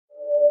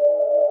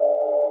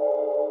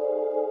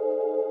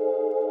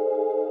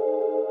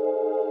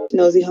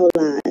Nosy Ho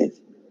Live.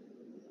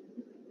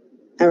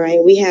 All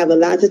right, we have a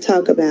lot to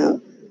talk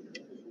about.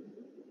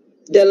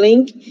 The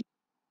link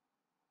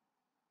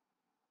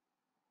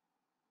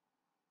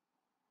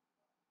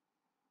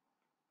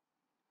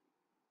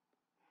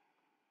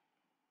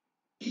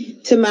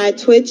to my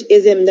Twitch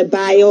is in the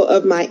bio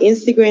of my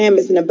Instagram.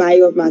 It's in the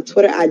bio of my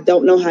Twitter. I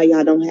don't know how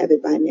y'all don't have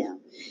it by now.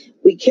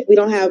 We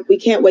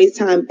can't waste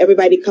time.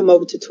 Everybody come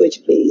over to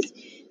Twitch, please.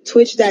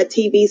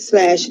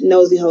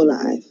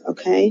 Twitch.tv/NosyHoLive.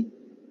 Okay.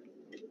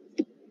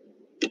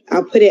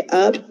 I'll put it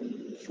up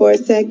for a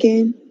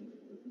second.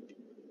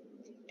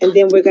 And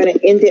then we're going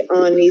to end it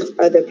on these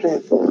other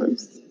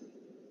platforms.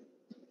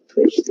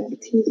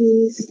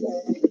 Twitch.tv/.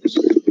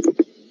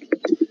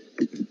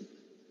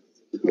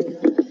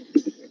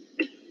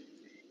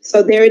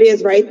 So there it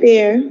is right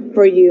there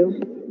for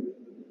you.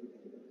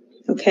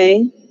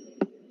 Okay.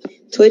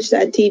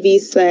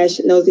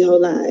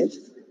 Twitch.tv/NosyHoLive.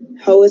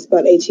 Ho is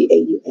spelled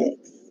Heaux.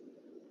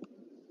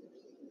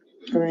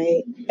 All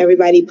right.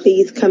 Everybody,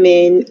 please come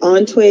in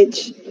on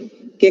Twitch.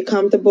 Get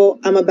comfortable.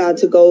 I'm about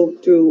to go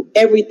through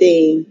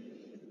everything.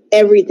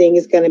 Everything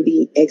is going to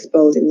be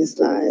exposed in this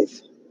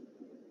live.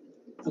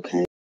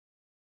 Okay.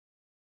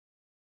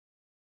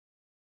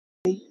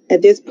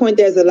 At this point,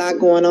 there's a lot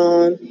going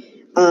on.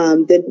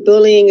 The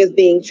bullying is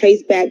being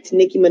traced back to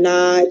Nicki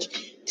Minaj,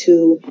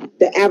 to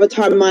the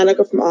Avatar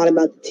Monica from All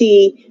About the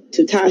Tea,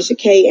 to Tasha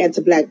K, and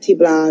to Black Tea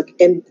Blog,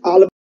 and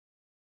all of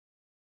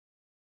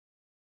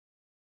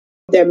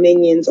their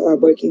minions are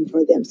working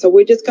for them. So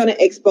we're just going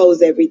to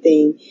expose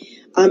everything.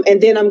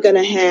 And then I'm going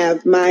to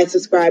have my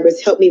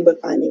subscribers help me with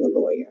finding a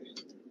lawyer.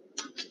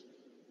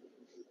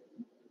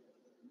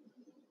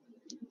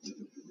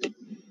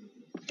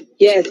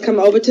 Yes, come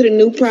over to the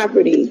new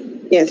property.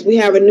 Yes, we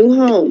have a new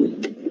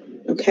home.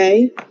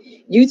 Okay.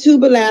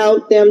 YouTube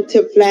allowed them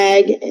to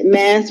flag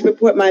mass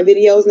report my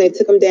videos, and they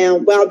took them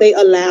down while they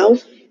allow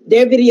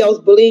their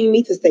videos bullying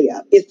me to stay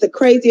up. It's the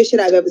craziest shit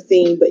I've ever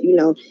seen. But you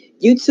know,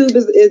 YouTube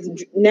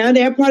is now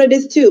they're part of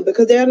this too,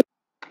 because they're.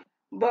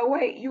 But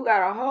wait, you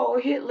got a whole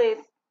hit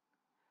list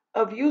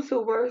of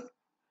YouTubers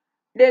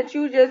that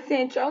you just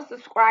sent your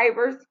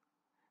subscribers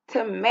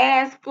to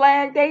mass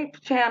flag their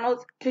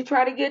channels to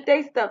try to get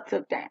their stuff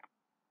took down.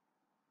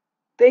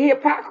 The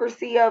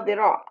hypocrisy of it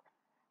all.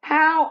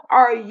 How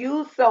are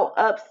you so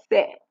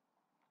upset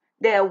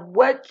that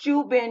what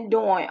you've been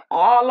doing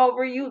all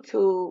over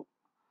YouTube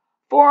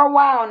for a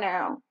while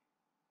now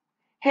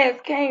has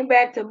came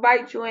back to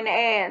bite you in the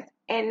ass,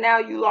 and now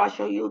you lost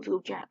your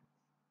YouTube channel?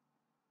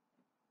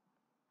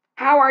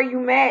 How are you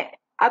mad?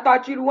 I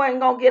thought you wasn't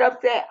gonna get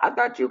upset. I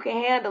thought you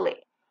can handle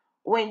it.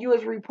 When you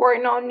was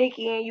reporting on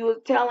Nicki and you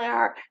was telling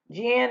her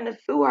Jen to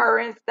sue her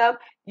and stuff,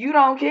 you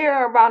don't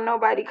care about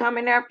nobody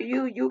coming after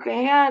you. You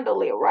can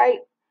handle it, right?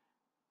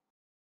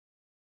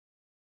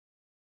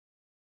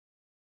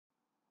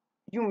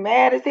 You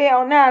mad as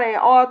hell now that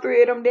all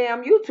three of them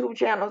damn YouTube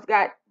channels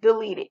got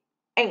deleted,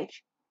 ain't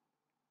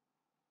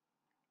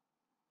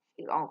you?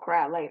 You gonna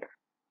cry later.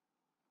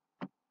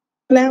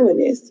 Allowing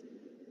this.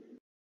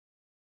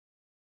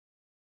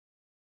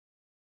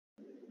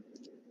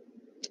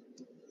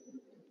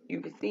 You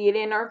can see it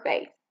in her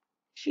face.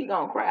 She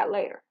gonna cry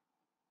later.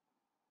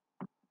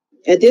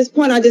 At this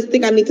point, I just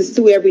think I need to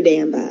sue every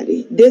damn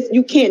body. This,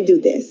 you can't do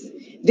this.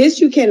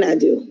 This you cannot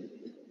do.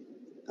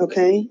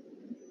 Okay?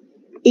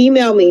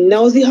 Email me,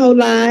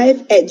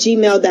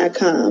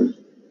 nosyholive@gmail.com.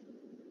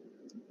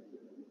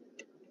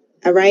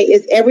 All right?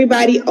 It's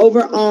everybody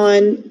over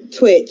on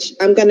Twitch.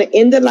 I'm going to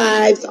end the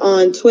lives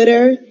on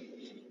Twitter,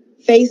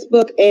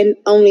 Facebook, and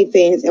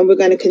OnlyFans, and we're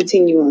going to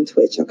continue on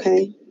Twitch,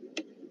 okay?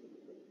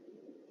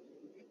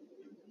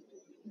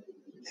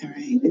 All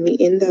right, let me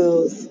end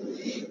those.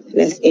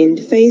 Let's end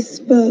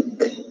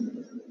Facebook.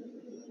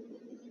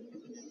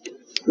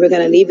 We're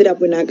going to leave it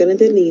up. We're not going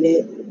to delete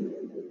it.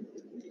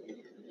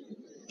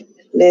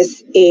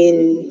 Let's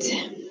end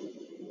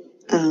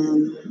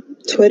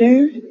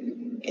Twitter,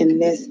 and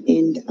let's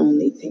end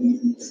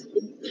OnlyFans.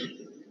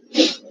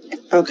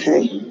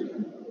 Okay.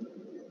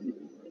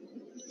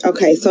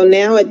 Okay, so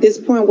now at this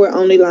point, we're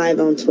only live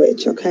on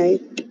Twitch, okay?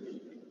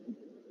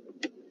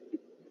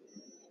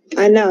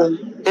 I know.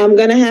 I'm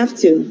going to have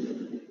to.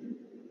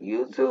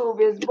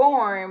 YouTube is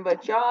boring,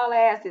 but y'all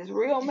ass is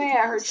real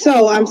mad.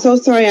 So I'm so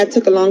sorry I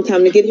took a long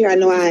time to get here. I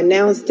know I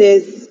announced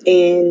this,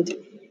 and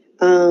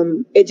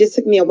it just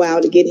took me a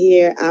while to get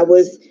here. I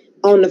was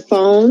on the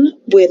phone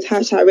with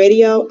Hot Shot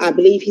Radio. I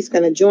believe he's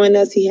going to join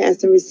us. He has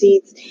some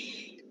receipts.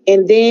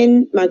 And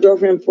then my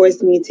girlfriend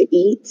forced me to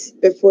eat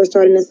before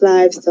starting this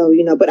live. So,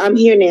 you know, but I'm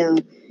here now.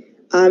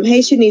 Hey,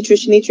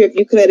 Shanitra, if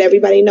you could let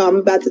everybody know, I'm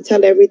about to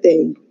tell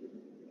everything.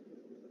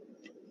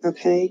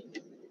 Okay.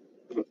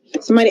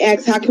 Somebody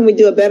asked, how can we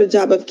do a better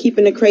job of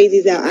keeping the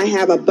crazies out? I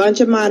have a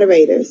bunch of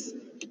moderators.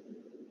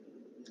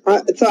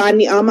 So I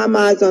need all my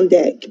mods on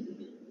deck.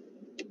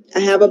 I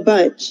have a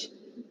bunch.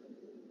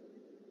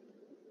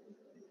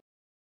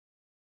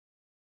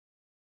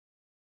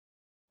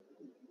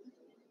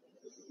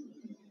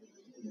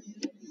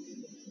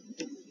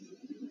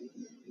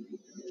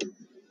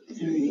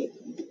 All right.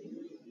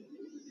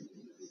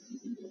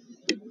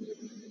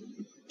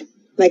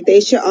 Like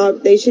they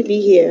should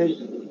be here.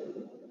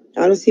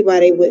 I don't see why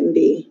they wouldn't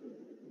be.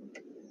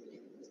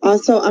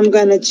 Also, I'm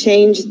gonna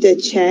change the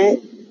chat.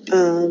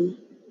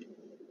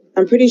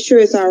 I'm pretty sure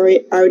it's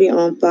already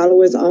on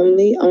followers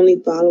only.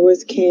 Only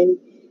followers can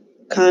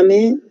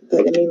comment,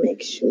 but let me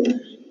make sure.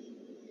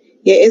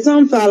 Yeah, it's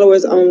on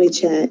followers only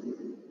chat.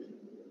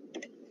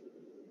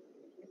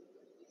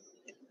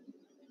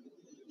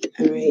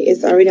 All right,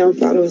 it's already on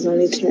followers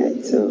only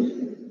chat. So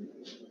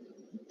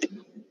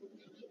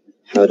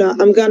hold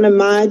on, I'm gonna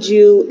mod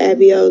you,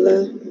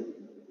 Abiola.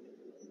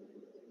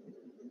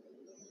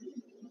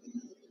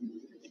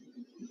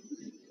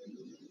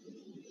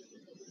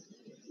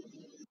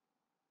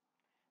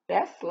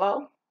 That's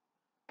slow.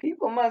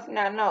 People must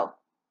not know.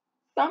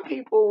 Some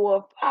people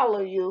will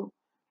follow you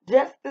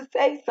just to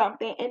say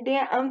something and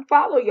then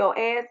unfollow your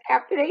ass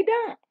after they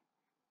done.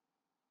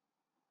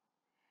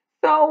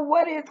 So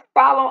what is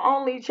follow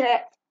only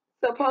chat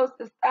supposed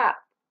to stop?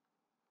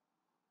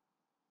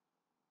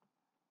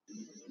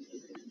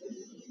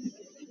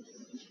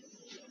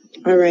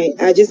 All right,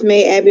 I just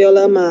made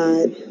Abiola a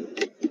mod.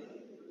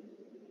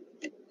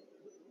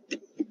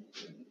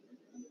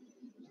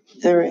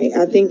 All right,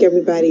 I think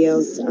everybody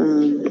else,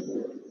 the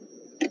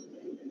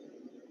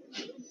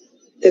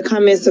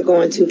comments are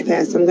going too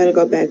fast. I'm gonna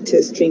go back to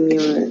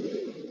StreamYard.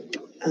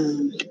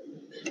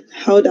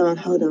 Hold on.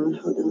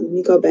 Let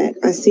me go back.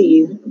 I see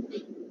you.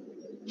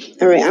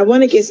 All right, I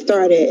want to get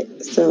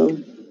started, so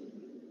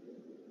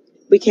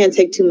we can't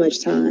take too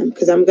much time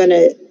because I'm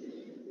gonna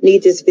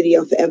need this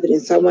video for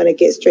evidence. So I want to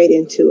get straight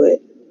into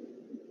it.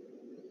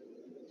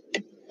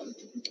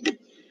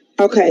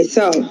 Okay,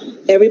 so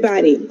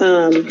everybody,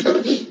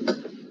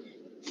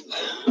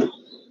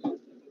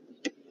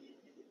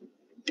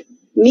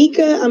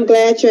 Mika, I'm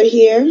glad you're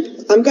here.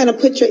 I'm gonna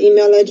put your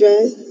email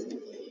address.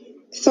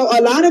 So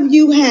a lot of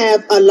you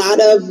have a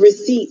lot of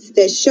receipts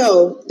that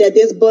show that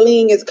this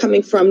bullying is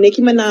coming from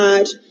Nicki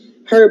Minaj,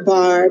 Herb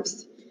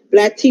Barbs,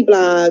 Black Tea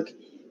Blog,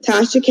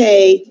 Tasha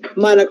K,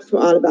 Monica from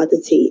All About the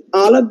Tea.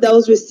 All of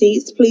those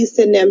receipts, please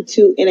send them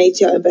to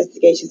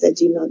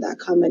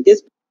nhlinvestigations@gmail.com. At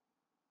this,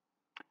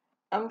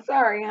 I'm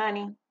sorry,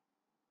 honey,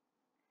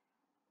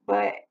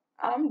 but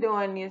I'm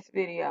doing this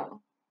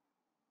video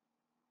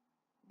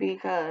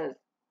because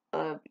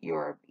of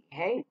your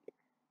behavior.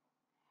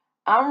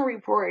 I'm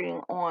reporting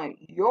on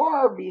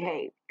your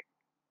behavior.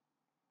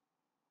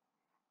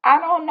 I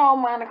don't know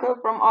Monica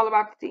from All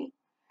About the Tea.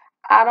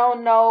 I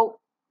don't know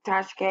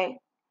Tasha K.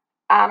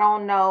 I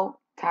don't know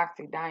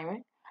Toxic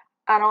Diamond.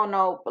 I don't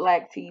know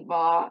Black Tea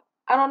Blog.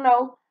 I don't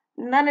know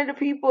none of the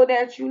people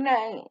that you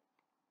name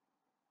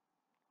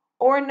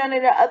or none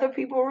of the other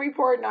people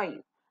reporting on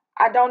you.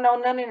 I don't know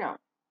none of them.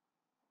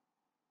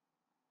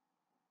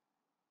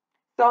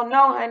 So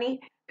no, honey,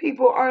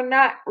 people are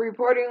not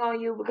reporting on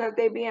you because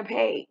they're being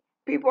paid.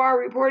 People are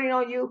reporting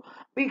on you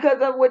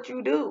because of what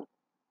you do.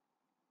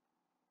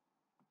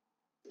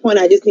 point,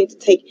 I just need to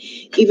take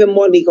even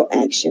more legal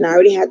action. I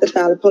already had to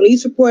file a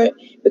police report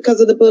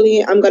because of the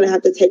bullying. I'm going to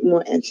have to take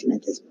more action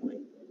at this point.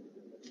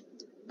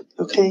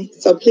 Okay,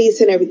 so please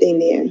send everything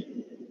there.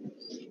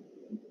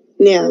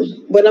 Now,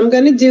 what I'm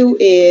going to do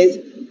is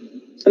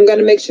I'm going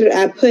to make sure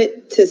I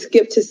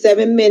skip to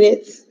 7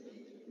 minutes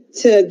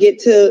to get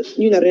to,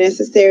 the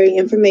necessary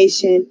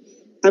information.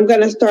 I'm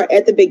going to start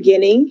at the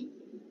beginning,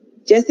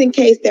 just in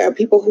case there are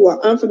people who are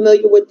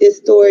unfamiliar with this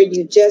story.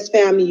 You just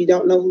found me, you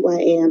don't know who I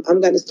am. I'm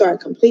going to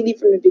start completely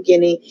from the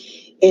beginning,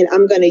 and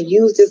I'm going to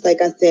use this,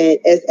 like I said,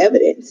 as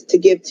evidence to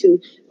give to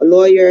a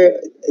lawyer.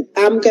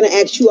 I'm going to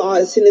ask you all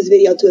to send this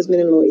video to as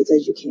many lawyers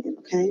as you can,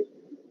 okay?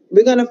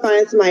 We're going to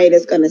find somebody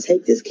that's going to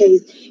take this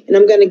case, and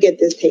I'm going to get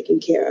this taken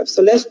care of.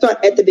 So let's start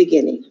at the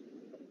beginning.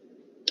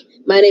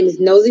 My name is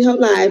Nosy Ho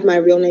Live. My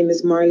real name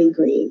is Marley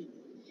Green.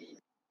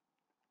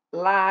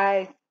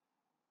 Lies.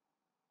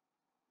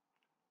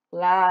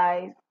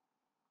 Lies.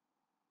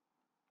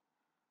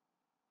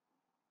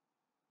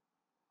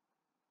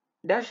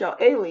 That's your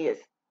alias.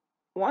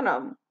 One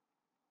of them.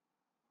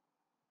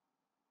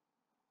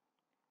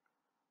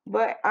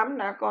 But I'm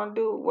not going to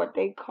do what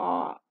they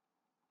call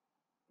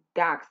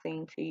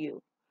doxing to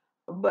you.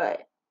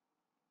 But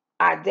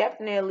I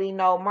definitely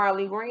know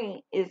Marley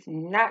Green is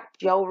not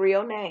your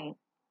real name.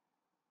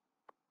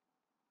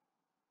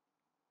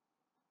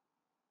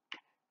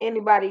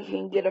 Anybody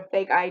can get a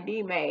fake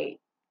ID made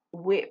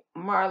with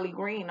Marley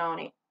Green on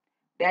it.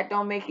 That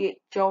don't make it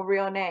your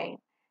real name.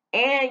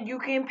 And you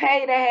can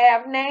pay to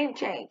have name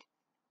change.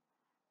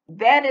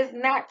 That is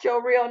not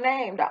your real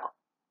name, though.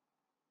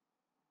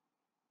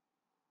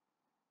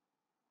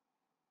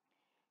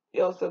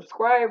 Your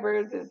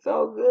subscribers is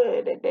so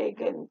good that they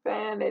couldn't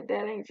find that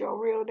ain't your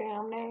real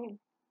damn name.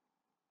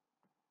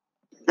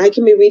 I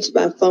can be reached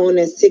by phone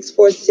at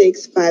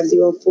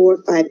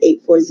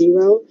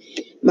 646-504-5840.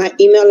 My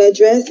email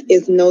address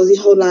is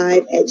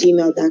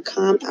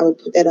nosyholive@gmail.com. I will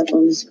put that up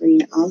on the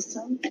screen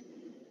also.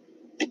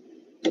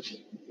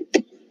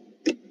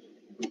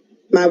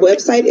 My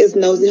website is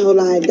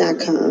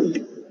nosyholive.com.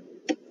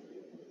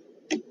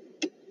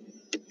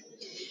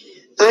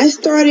 I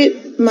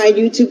started my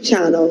YouTube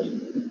channel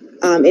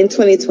in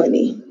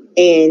 2020.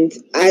 And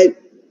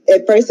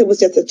at first it was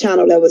just a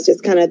channel that was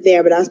just kind of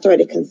there, but I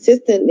started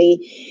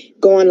consistently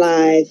going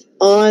live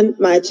on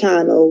my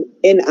channel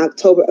in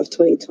October of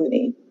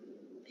 2020.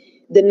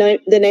 The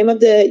name of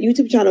the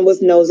YouTube channel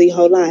was Nosy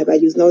Ho Live. I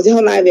use Nosy Ho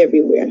Live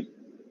everywhere.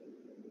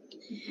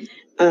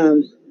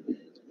 And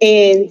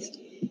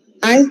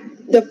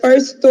the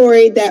first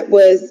story that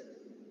was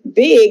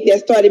big that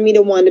started me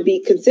to want to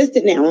be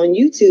consistent now on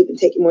YouTube and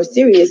take it more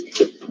serious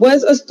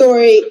was a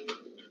story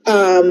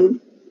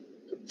kind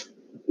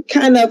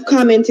of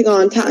commenting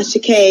on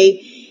Tasha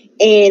K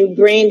and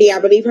Brandy. I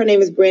believe her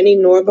name is Brandy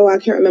Norvo. I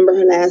can't remember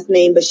her last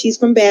name, but she's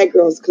from Bad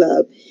Girls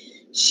Club.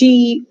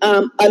 She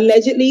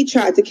allegedly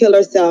tried to kill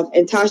herself,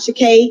 and Tasha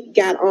K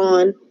got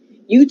on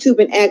YouTube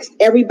and asked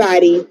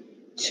everybody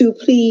to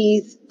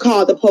please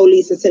call the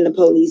police and send the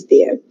police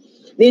there.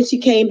 Then she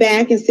came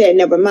back and said,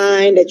 never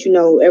mind, that,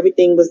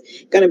 everything was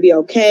going to be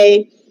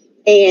okay.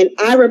 And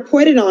I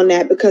reported on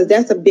that because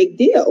that's a big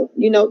deal.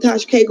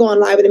 Tasha K going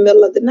live in the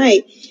middle of the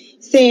night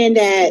saying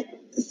that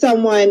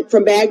someone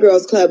from Bad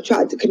Girls Club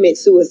tried to commit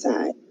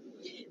suicide.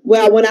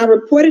 Well, when I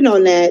reported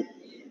on that,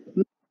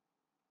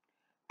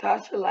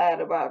 Tasha lied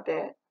about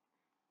that.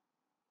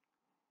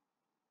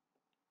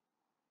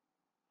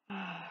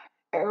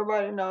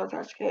 Everybody knows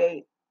Tasha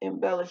K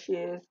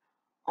embellishes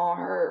on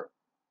her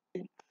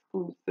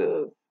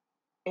exclusive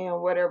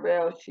and whatever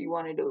else she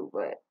want to do,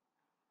 but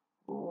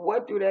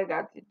what do that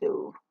got to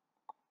do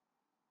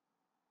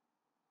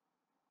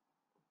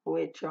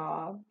with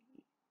y'all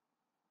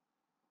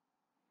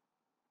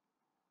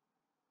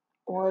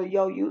or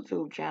your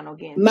YouTube channel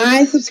again?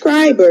 My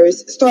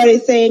subscribers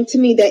started saying to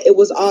me that it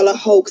was all a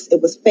hoax.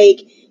 It was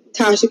fake.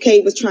 Tasha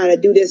K was trying to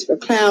do this for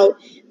clout.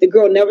 The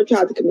girl never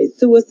tried to commit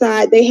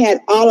suicide. They had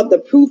all of the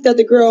proof that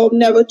the girl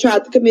never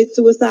tried to commit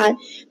suicide.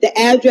 The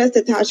address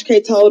that Tasha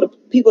K told the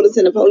people to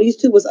send the police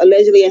to was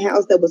allegedly a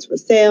house that was for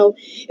sale.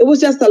 It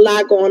was just a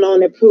lot going on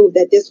that proved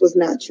that this was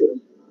not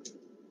true.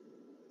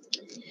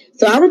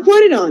 So I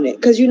reported on it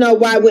because,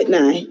 why wouldn't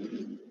I?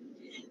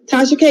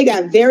 Tasha K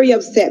got very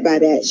upset by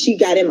that. She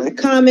got in my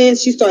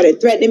comments. She started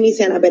threatening me,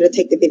 saying I better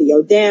take the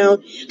video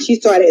down. She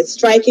started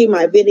striking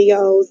my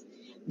videos.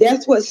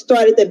 That's what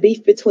started the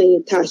beef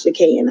between Tasha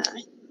K and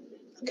I.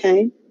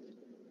 Okay?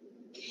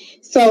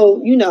 So,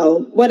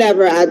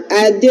 whatever.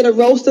 I did a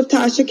roast of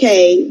Tasha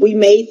K. We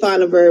made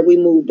fun of her. We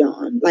moved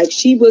on. Like,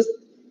 she was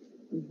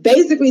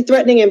basically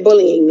threatening and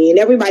bullying me. And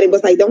everybody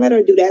was like, don't let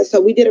her do that. So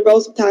we did a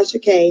roast of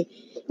Tasha K.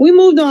 We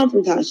moved on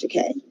from Tasha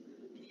K.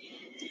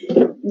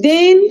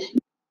 Then...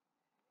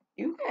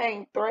 You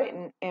can't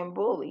threaten and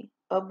bully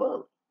a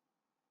bully.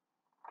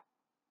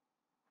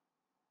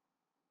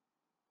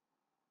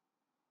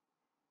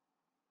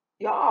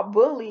 Y'all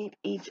bullied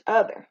each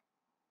other.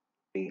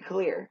 Be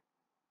clear.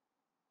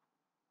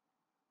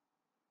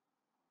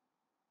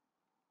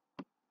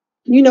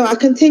 I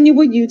continue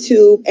with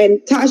YouTube, and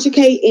Tasha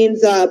K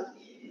ends up,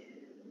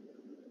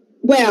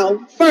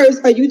 first,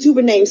 a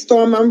YouTuber named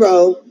Storm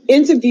Monroe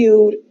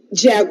interviewed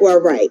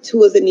Jaguar Wright, who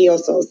was a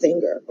neo-soul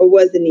singer, or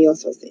was the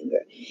neo-soul singer.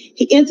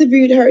 He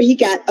interviewed her. He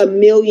got 1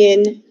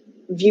 million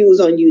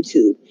views on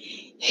YouTube.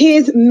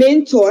 His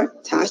mentor,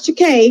 Tasha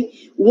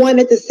K,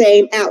 wanted the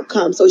same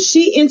outcome. So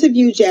she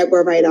interviewed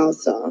Jaguar Wright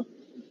also.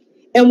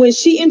 And when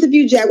she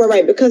interviewed Jaguar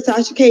Wright, because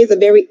Tasha K is a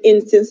very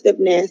insensitive,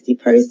 nasty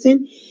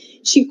person,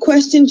 she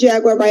questioned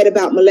Jaguar Wright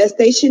about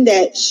molestation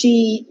that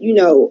she,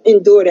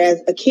 endured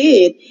as a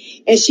kid.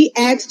 And she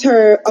asked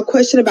her a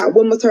question about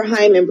when was her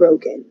hymen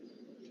broken.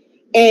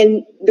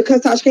 And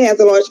because Tasha K has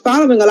a large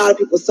following, a lot of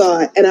people saw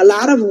it. And a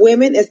lot of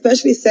women,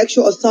 especially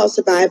sexual assault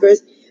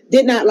survivors,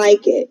 did not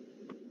like it.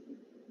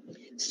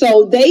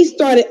 So they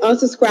started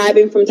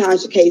unsubscribing from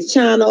Tasha K's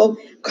channel,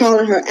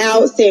 calling her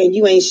out, saying,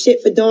 you ain't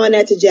shit for doing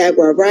that to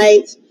Jaguar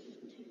Wright.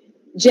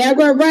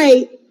 Jaguar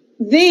Wright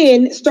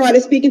then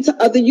started speaking to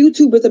other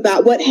YouTubers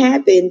about what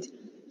happened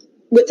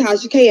with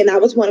Tasha K, and I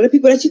was one of the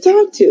people that she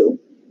talked to.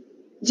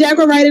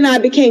 Jaguar Wright and I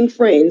became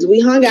friends. We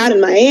hung out in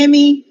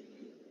Miami.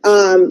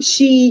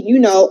 She,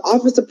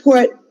 offered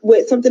support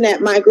with something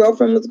that my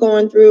girlfriend was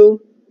going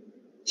through.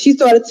 She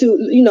started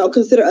to,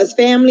 consider us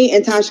family,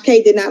 and Tasha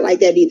K did not like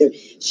that either.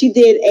 She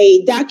did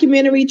a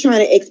documentary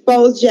trying to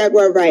expose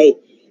Jaguar Wright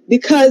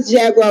because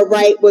Jaguar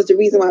Wright was the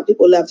reason why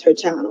people left her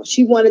channel.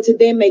 She wanted to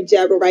then make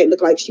Jaguar Wright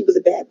look like she was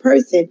a bad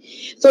person.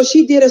 So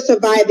she did a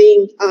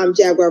surviving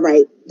Jaguar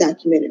Wright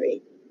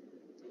documentary.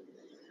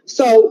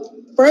 So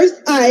first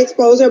I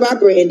exposed her about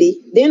Brandy,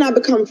 then I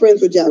become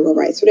friends with Jaguar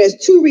Wright. So there's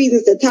 2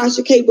 reasons that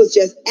Tasha K was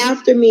just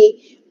after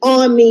me,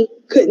 on me,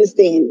 couldn't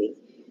stand me.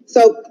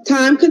 So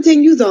time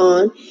continues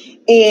on,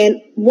 and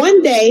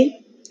one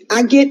day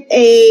I get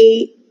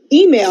a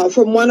email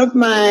from one of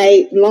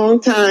my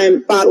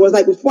longtime followers.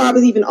 Like before I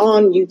was even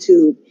on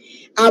YouTube,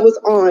 I was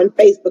on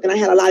Facebook, and I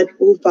had a lot of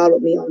people who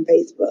followed me on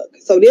Facebook.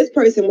 So this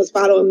person was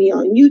following me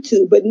on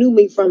YouTube, but knew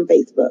me from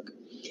Facebook.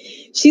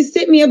 She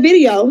sent me a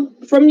video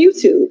from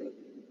YouTube,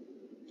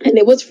 and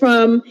it was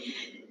from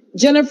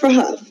Jennifer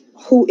Huff,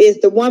 who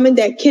is the woman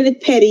that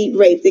Kenneth Petty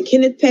raped. And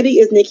Kenneth Petty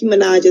is Nicki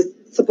Minaj's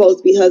supposed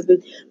to be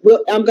husband.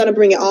 I'm going to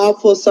bring it all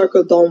full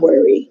circle. Don't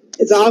worry.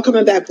 It's all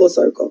coming back full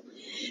circle.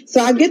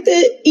 So I get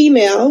the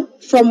email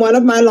from one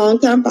of my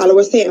longtime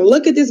followers saying,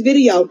 look at this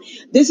video.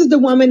 This is the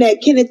woman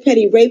that Kenneth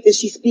Petty raped and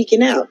she's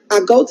speaking out.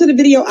 I go to the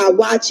video, I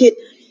watch it,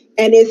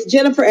 and it's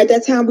Jennifer. At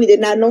that time, we did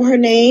not know her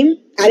name.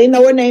 I didn't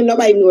know her name.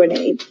 Nobody knew her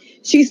name.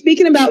 She's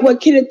speaking about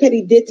what Kenneth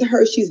Petty did to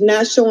her. She's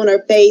not showing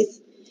her face.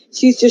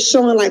 She's just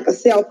showing like a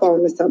cell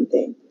phone or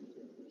something.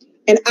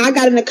 And I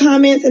got in the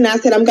comments and I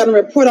said, I'm going to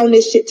report on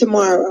this shit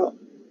tomorrow.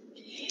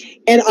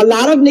 And a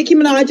lot of Nicki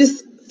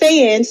Minaj's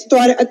fans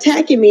started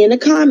attacking me in the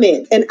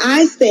comments. And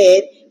I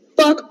said,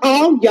 fuck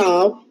all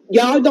y'all.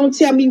 Y'all don't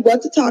tell me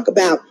what to talk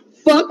about.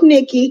 Fuck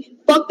Nicki.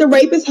 Fuck the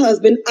rapist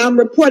husband. I'm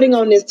reporting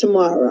on this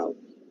tomorrow.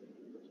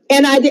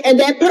 And I did, and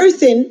that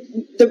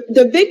person,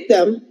 the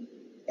victim,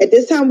 at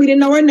this time we didn't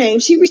know her name,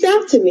 she reached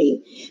out to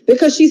me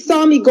because she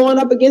saw me going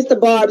up against the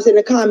Barbs in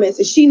the comments,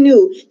 and she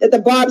knew that the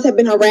Barbs had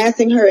been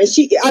harassing her, and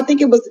I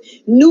think it was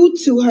new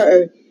to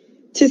her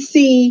to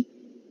see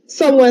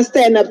someone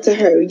stand up to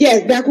her.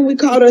 Yes, back when we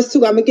called her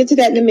Sue. I'm gonna get to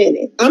that in a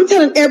minute. I'm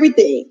telling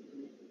everything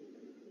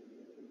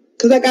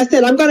because, like I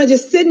said, I'm gonna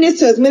just send this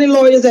to as many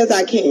lawyers as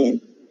I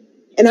can,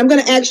 and I'm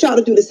gonna ask y'all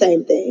to do the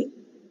same thing.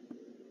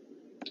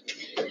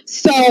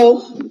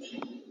 So,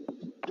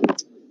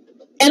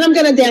 and I'm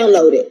gonna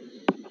download it.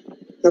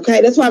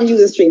 Okay, that's why I'm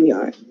using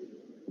StreamYard.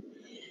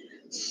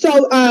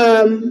 So,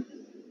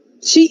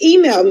 she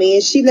emailed me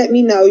and she let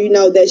me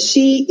know, that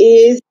she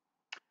is.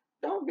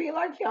 Don't be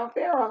like Young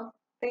Pharaoh,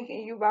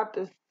 thinking you about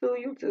to sue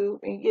YouTube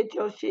and get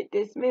your shit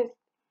dismissed,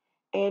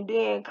 and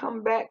then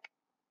come back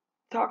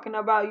talking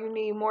about you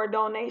need more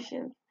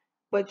donations,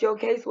 but your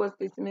case was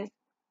dismissed.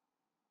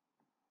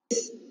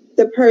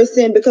 The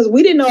person, because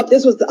we didn't know if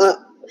this was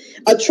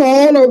a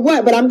troll or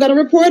what, but I'm going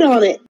to report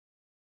on it.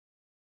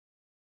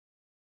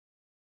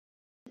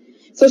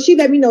 So she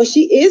let me know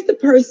she is the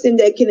person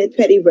that Kenneth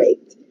Petty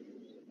raped.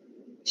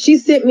 She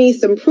sent me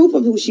some proof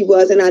of who she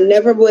was, and I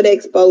never would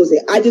expose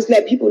it. I just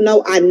let people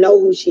know I know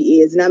who she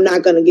is, and I'm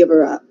not going to give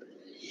her up.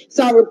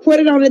 So I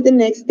reported on it the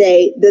next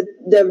day.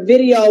 The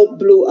video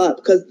blew up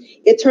because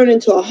it turned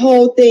into a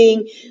whole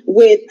thing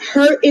with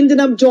her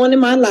ending up joining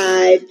my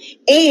live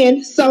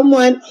and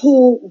someone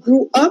who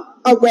grew up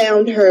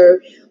around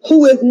her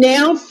who is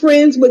now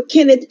friends with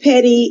Kenneth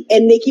Petty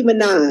and Nicki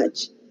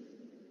Minaj.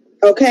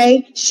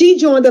 Okay? She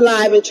joined the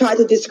live and tried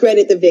to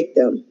discredit the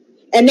victim.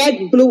 And that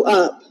blew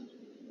up.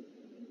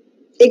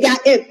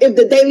 If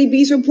the Daily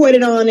Beast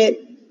reported on it,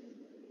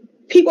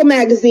 People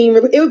Magazine,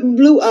 it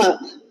blew up.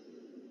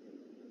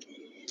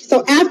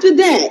 So after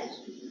that,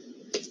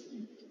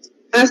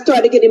 I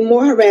started getting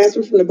more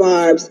harassment from the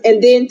Barbs.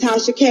 And then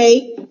Tasha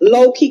K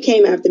low-key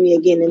came after me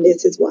again, and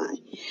this is why.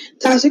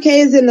 Tasha K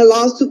is in the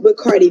lawsuit with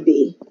Cardi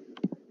B.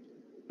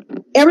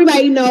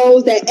 Everybody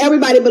knows that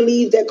everybody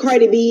believes that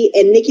Cardi B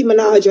and Nicki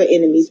Minaj are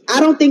enemies.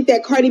 I don't think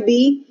that Cardi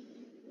B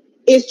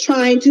is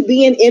trying to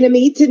be an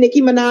enemy to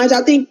Nicki Minaj.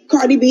 I think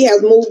Cardi B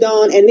has moved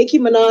on, and Nicki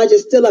Minaj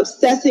is still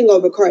obsessing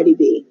over Cardi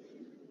B.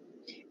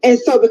 And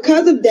so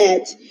because of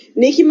that,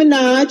 Nicki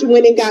Minaj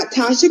went and got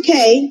Tasha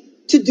K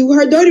to do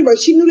her dirty work.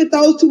 She knew that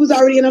those two was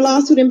already in a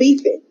lawsuit and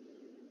beefing.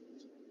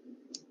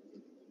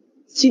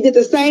 She did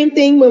the same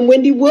thing when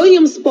Wendy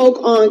Williams spoke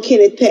on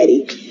Kenneth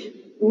Petty.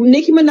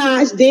 Nicki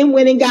Minaj then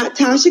went and got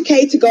Tasha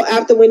K to go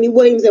after Wendy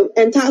Williams,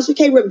 and Tasha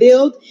K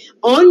revealed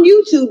on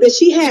YouTube that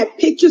she had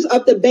pictures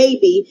of the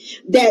baby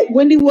that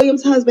Wendy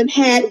Williams' husband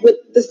had with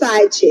the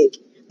side chick.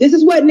 This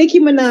is what Nicki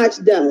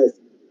Minaj does.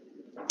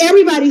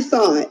 Everybody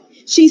saw it.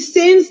 She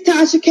sends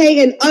Tasha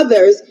K and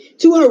others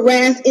to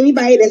harass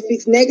anybody that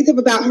speaks negative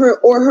about her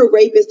or her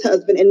rapist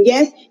husband. And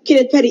yes,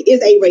 Kenneth Petty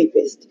is a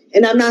rapist.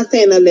 And I'm not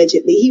saying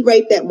allegedly. He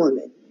raped that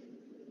woman.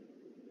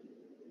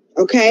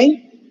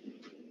 Okay?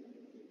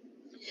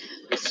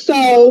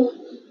 So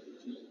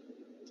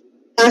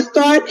I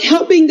start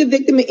helping the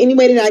victim in any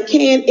way that I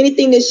can.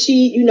 Anything that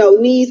she,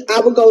 needs,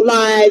 I will go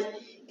live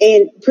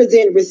and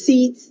present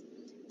receipts.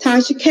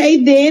 Tasha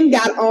K then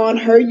got on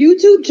her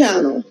YouTube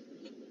channel.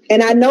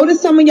 And I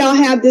noticed some of y'all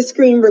have this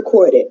screen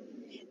recorded.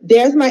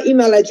 There's my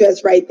email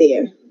address right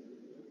there.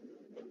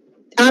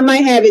 I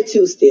might have it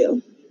too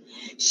still.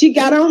 She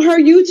got on her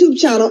YouTube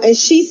channel and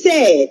she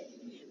said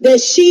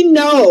that she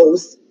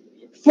knows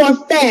for a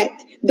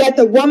fact that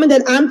the woman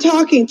that I'm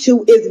talking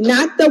to is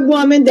not the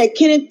woman that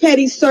Kenneth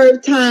Petty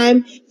served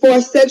time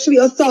for sexually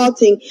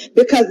assaulting,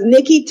 because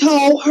Nicki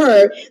told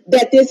her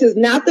that this is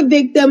not the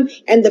victim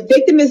and the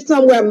victim is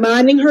somewhere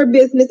minding her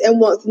business and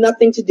wants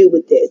nothing to do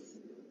with this.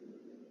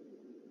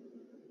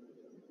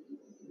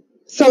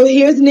 So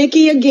here's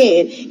Nicki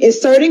again,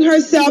 inserting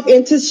herself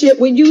into shit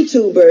with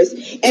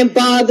YouTubers and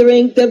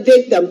bothering the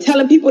victim,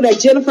 telling people that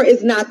Jennifer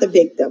is not the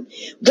victim.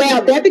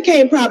 Well, that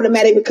became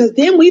problematic because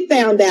then we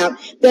found out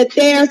that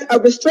there's a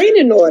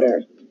restraining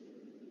order.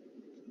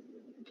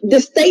 The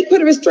state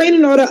put a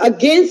restraining order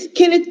against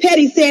Kenneth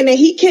Petty saying that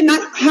he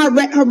cannot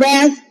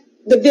harass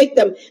the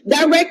victim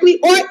directly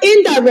or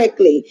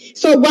indirectly.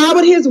 So why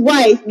would his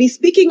wife be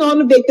speaking on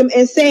the victim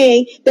and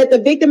saying that the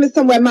victim is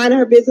somewhere minding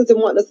her business and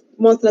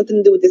wants nothing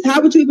to do with this?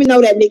 How would you even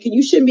know that, Nicki?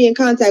 You shouldn't be in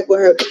contact with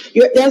her.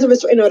 There's a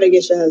restraining order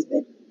against your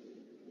husband.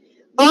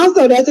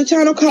 Also, there's a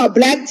channel called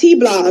Black Tea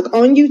Blog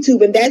on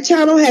YouTube, and that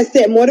channel has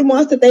said more than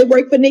once that they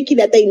work for Nikki,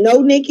 that they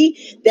know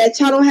Nikki. That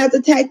channel has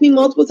attacked me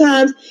multiple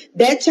times.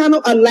 That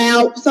channel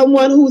allowed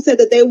someone who said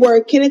that they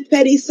were Kenneth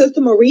Petty's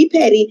sister, Marie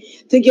Petty,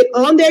 to get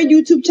on their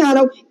YouTube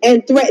channel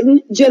and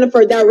threaten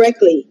Jennifer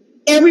directly.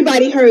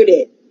 Everybody heard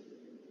it.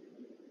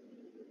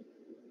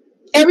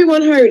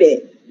 Everyone heard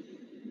it.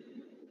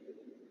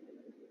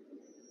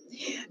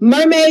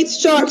 Mermaids,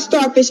 sharks,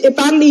 starfish. If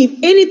I leave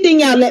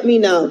anything out, let me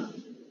know.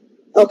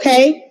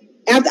 Okay?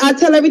 After I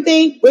tell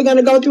everything, we're going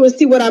to go through and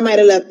see what I might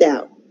have left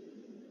out.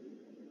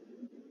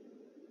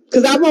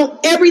 Because I want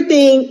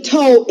everything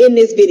told in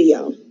this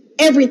video.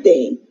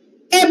 Everything.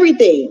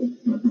 Everything.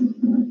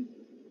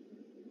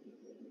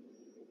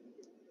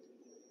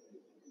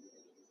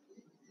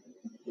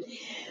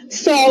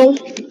 So,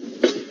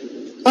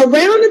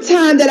 around the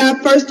time that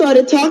I first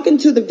started talking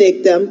to the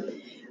victim,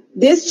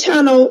 this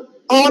channel,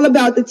 All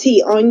About the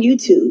Tea on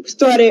YouTube,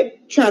 started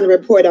trying to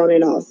report on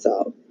it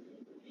also.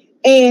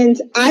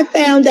 And I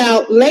found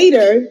out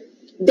later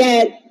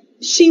that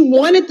she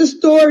wanted the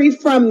story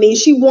from me.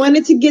 She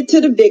wanted to get to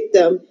the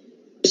victim.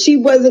 She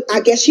wasn't, I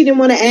guess she didn't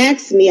want to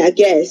ask me, I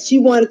guess. She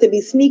wanted to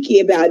be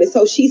sneaky about it.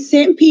 So she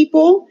sent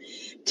people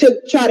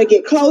to try to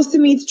get close to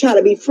me, to try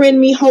to befriend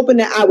me, hoping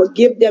that I would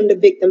give them the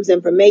victim's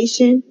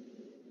information.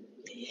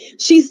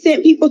 She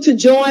sent people to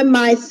join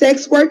my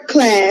sex work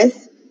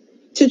class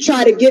to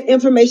try to get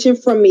information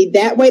from me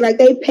that way. Like,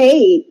 they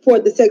paid for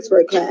the sex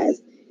work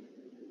class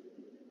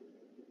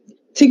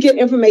to get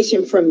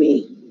information from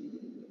me.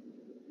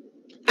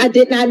 I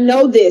did not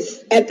know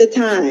this at the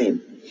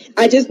time.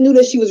 I just knew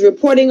that she was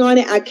reporting on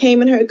it. I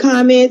came in her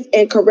comments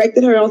and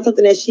corrected her on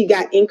something that she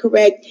got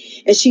incorrect,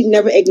 and she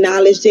never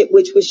acknowledged it,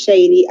 which was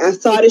shady. I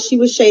saw that she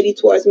was shady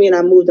towards me, and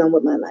I moved on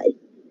with my life.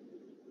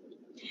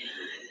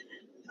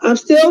 I'm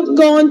still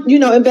going,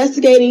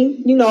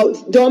 investigating,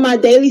 doing my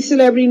daily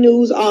celebrity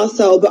news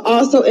also, but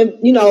also,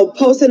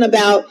 posting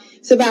about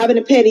Surviving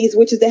the Petties,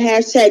 which is the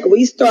hashtag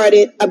we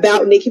started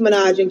about Nicki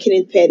Minaj and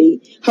Kenneth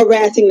Petty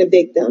harassing the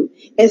victim,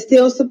 and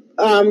still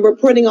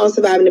reporting on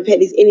Surviving the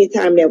Petties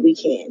anytime that we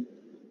can.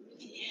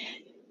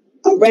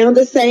 Around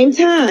the same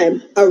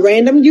time, a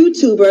random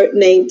YouTuber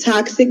named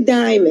Toxic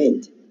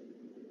Diamond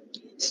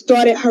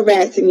started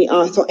harassing me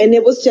also, and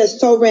it was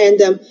just so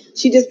random.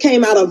 She just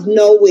came out of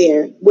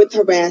nowhere with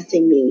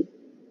harassing me,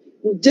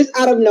 just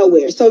out of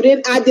nowhere. So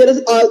then I did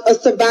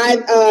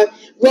a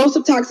roast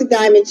of Toxic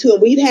Diamond too,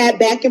 and we've had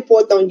back and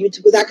forth on YouTube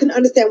because I couldn't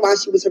understand why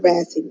she was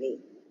harassing me.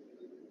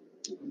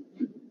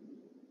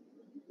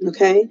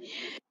 Okay,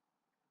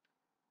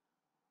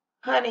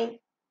 Honey,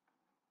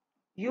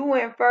 you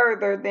went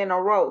further than a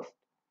roast.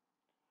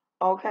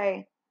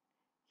 Okay,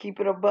 keep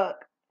it a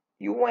buck.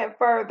 You went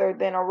further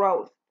than a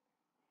roast.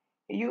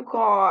 You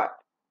called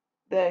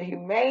the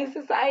Humane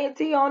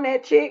Society on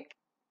that chick.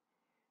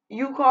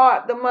 You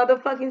called the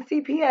motherfucking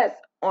CPS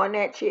on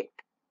that chick.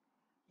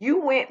 You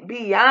went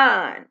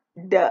beyond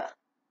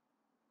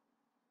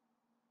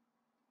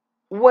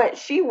what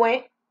she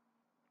went.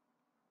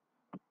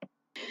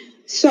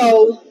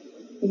 so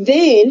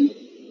then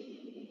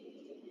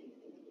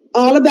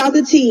All About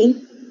the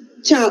Tea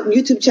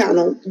YouTube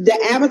channel, the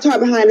avatar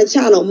behind the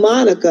channel,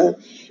 Monica,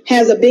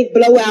 has a big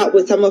blowout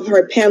with some of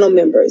her panel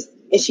members,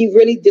 and she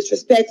really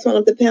disrespects one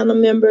of the panel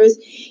members,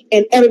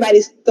 and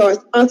everybody starts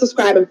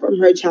unsubscribing from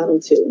her channel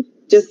too.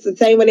 Just the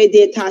same way they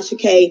did Tasha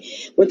K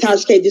when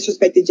Tasha K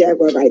disrespected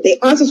Jaguar, right? They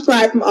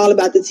unsubscribed from All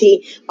About the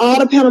Tea. All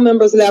the panel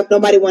members left.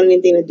 Nobody wanted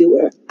anything to do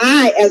with her.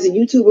 I, as a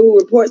YouTuber who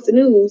reports the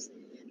news,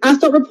 I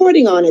start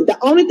reporting on it. The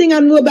only thing I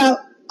knew about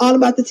All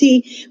About the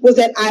Tea was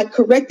that I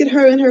corrected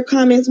her in her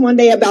comments one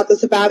day about the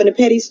Surviving the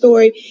Petty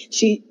story.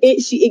 She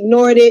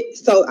ignored it,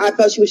 so I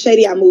felt she was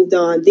shady. I moved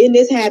on. Then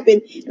this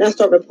happened, and I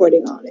started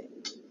reporting on it.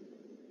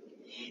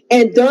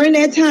 And during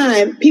that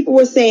time, people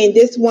were saying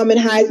this woman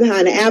hides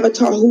behind an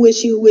avatar. Who is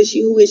she? Who is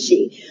she? Who is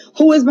she?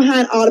 Who is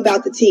behind All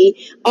About the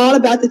Tea? All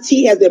About the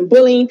Tea has been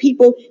bullying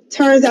people.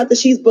 Turns out that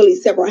she's bullied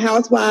several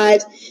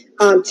housewives.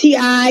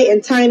 T.I.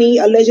 and Tiny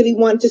allegedly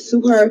wanted to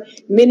sue her.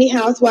 Many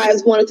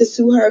housewives wanted to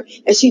sue her.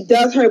 And she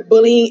does her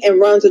bullying and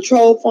runs a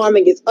troll farm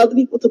and gets other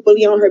people to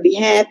bully on her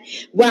behalf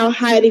while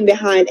hiding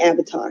behind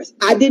avatars.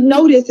 I didn't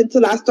know this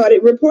until I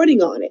started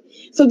reporting on it.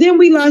 So then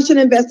we launched an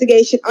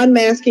investigation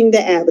unmasking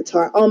the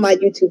avatar on my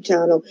YouTube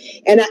channel.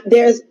 And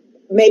there's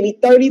maybe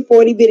 30,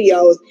 40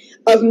 videos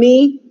of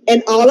me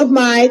and all of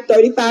my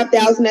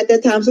 35,000 at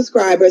that time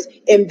subscribers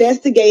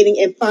investigating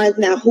and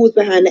finding out who's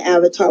behind the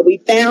avatar. We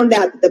found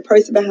out that the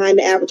person behind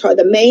the avatar,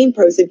 the main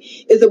person,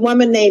 is a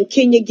woman named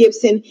Kenya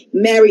Gibson,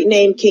 married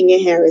name Kenya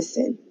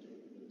Harrison,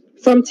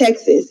 from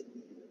Texas,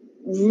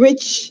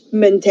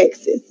 Richmond,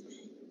 Texas.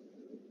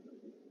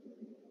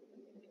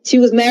 She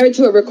was married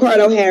to a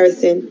Ricardo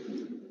Harrison.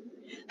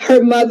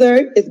 Her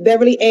mother is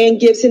Beverly Ann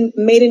Gibson,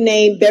 maiden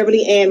name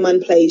Beverly Ann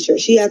Munplaisir.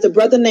 She has a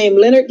brother named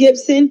Leonard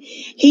Gibson.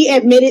 He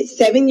admitted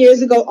 7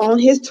 years ago on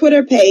his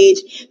Twitter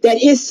page that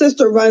his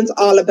sister runs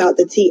All About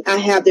the Tea. I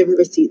have the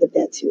receipt of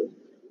that too.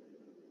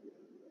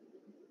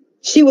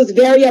 She was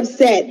very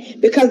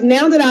upset because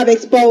now that I've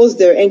exposed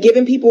her and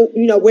given people,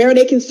 where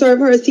they can serve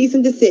her a cease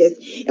and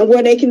desist and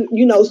where they can,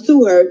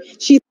 sue her,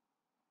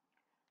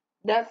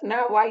 That's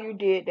not why you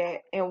did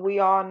that. And we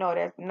all know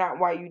that's not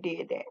why you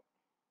did that.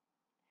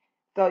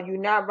 So you're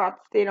not about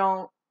to sit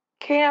on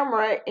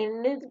camera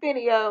in this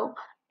video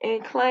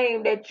and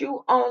claim that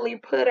you only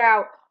put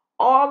out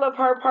all of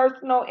her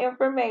personal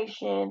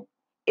information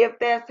if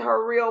that's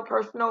her real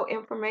personal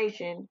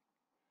information.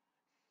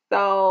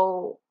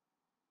 So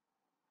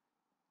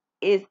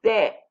is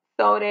that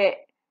so that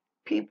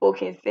people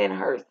can send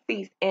her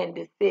cease and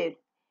desist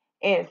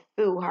and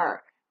sue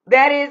her.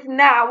 That is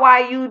not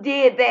why you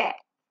did that.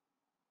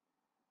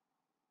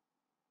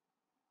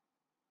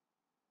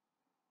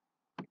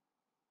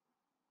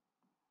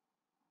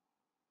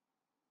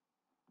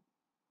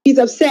 she's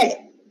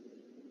upset.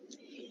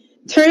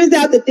 Turns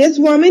out that this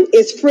woman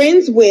is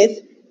friends with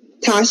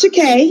Tasha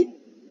K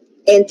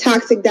and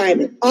Toxic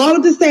Diamond. All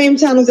of the same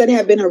channels that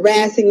have been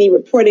harassing me,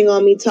 reporting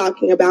on me,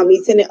 talking about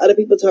me, sending other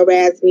people to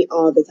harass me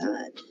all the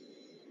time.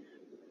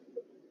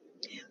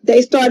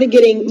 They started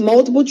getting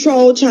multiple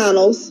troll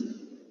channels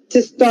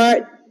to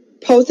start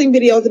posting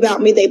videos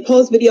about me. They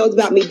post videos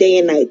about me day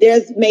and night.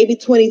 There's maybe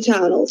 20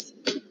 channels.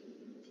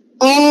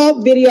 All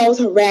videos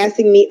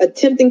harassing me,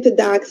 attempting to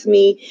dox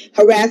me,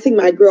 harassing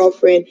my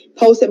girlfriend,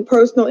 posting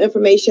personal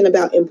information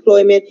about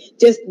employment,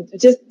 just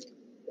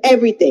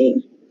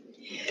everything.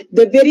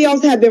 The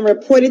videos have been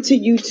reported to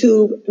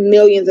YouTube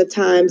millions of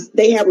times.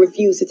 They have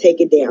refused to take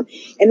it down.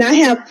 And I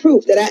have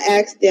proof that I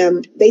asked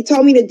them. They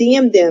told me to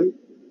DM them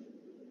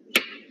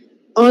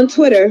on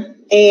Twitter,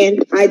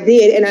 and I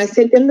did. And I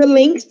sent them the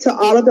links to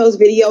all of those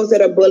videos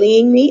that are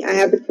bullying me. I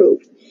have the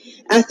proof.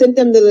 I sent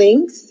them the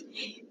links.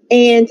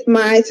 And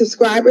my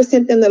subscribers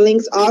sent them the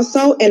links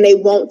also, and they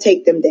won't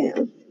take them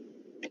down.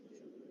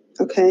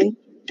 Okay?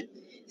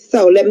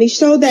 So let me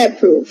show that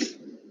proof.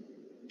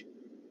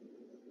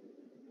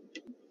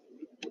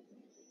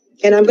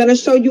 And I'm going to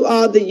show you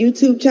all the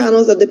YouTube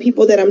channels of the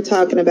people that I'm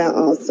talking about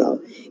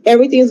also.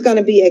 Everything's going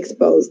to be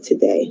exposed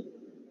today.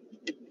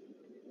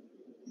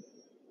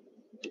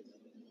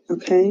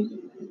 Okay?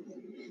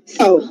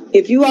 So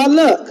if you all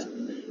look,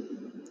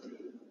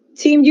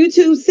 Team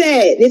YouTube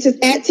said, this is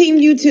at Team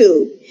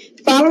YouTube.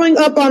 Following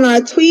up on our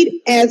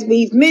tweet, as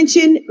we've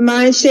mentioned,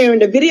 mind sharing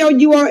the video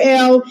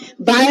URL,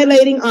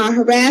 violating our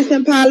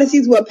harassment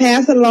policies, will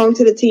pass it along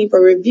to the team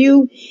for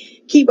review.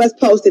 Keep us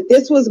posted.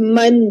 This was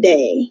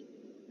Monday.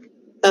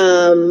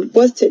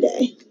 What's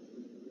today?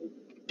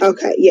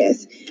 Okay,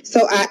 yes.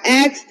 So I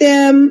asked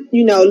them,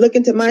 look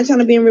into my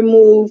channel being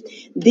removed.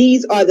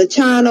 These are the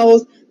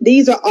channels.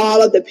 These are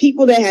all of the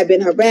people that have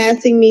been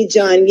harassing me.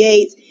 John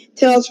Yates,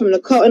 Tales from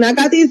Nicole. And I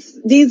got these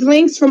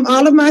links from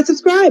all of my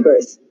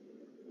subscribers.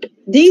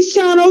 These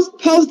channels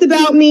post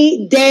about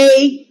me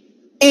day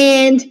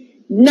and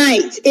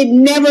night. It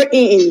never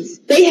ends.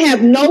 They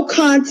have no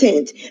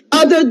content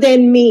other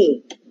than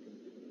me.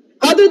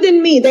 Other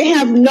than me, they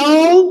have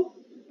no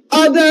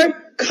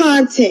other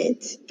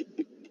content.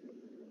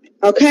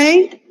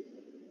 Okay?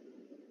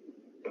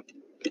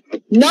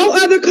 No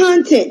other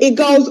content. It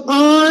goes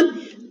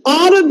on.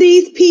 All of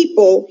these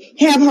people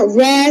have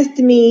harassed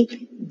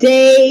me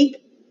day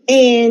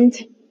and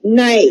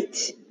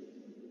night.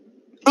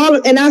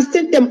 And I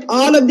sent them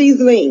all of these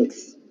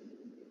links.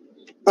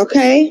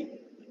 Okay?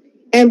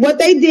 And what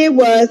they did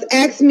was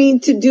ask me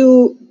to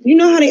do,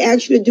 how they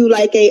ask you to do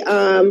like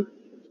a,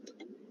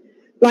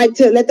 like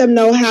to let them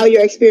know how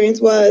your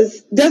experience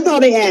was. That's all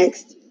they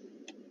asked.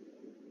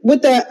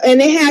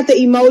 And they had the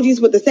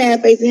emojis with the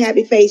sad face and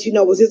happy face,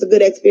 was this a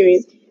good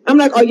experience? I'm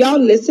like, are y'all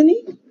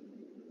listening?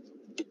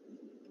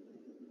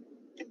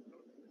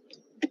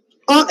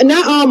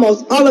 Not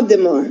almost, all of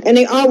them are. And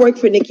they all work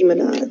for Nicki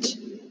Minaj.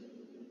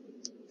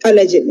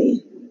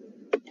 Allegedly.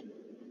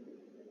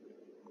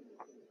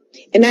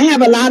 And I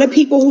have a lot of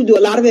people who do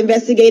a lot of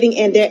investigating,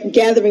 and they're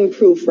gathering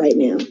proof right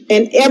now.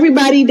 And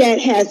everybody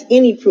that has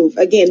any proof,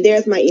 again,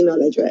 there's my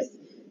email address.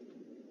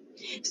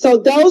 So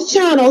those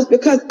channels,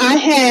 because I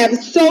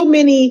have so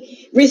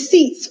many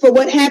receipts for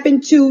what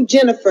happened to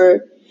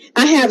Jennifer,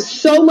 I have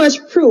so much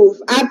proof.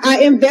 I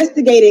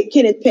investigated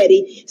Kenneth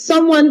Petty.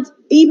 Someone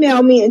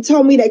emailed me and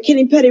told me that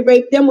Kenneth Petty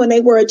raped them when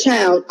they were a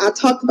child. I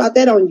talked about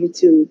that on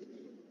YouTube.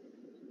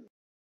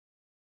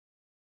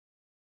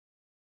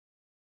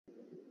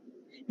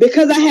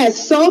 Because I had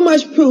so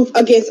much proof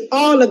against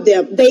all of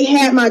them, they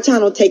had my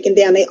channel taken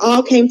down. They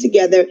all came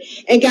together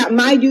and got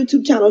my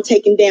YouTube channel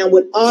taken down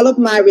with all of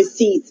my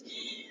receipts,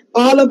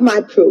 all of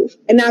my proof.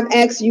 And I've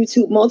asked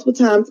YouTube multiple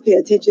times to pay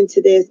attention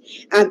to this.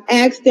 I've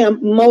asked them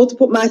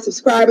my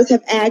subscribers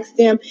have asked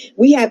them.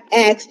 We have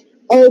asked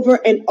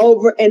over and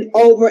over and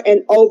over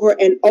and over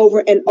and over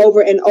and over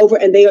and over,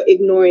 and they are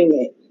ignoring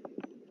it.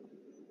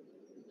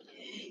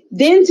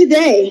 Then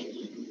today,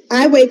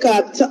 I wake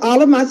up to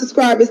all of my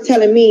subscribers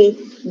telling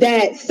me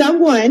that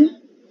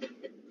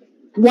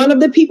one of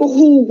the people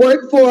who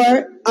work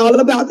for All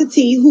About the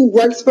Tea, who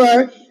works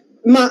for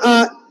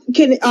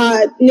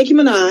Nicki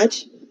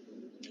Minaj,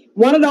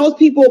 one of those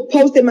people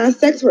posted my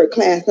sex work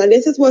class. Now,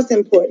 this is what's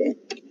important.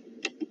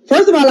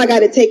 First of all, I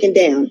got it taken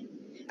down.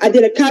 I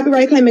did a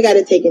copyright claim and got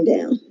it taken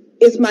down.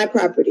 It's my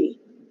property.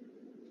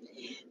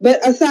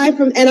 But aside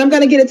from, and I'm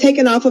going to get it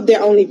taken off of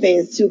their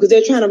OnlyFans too, because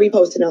they're trying to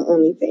repost it on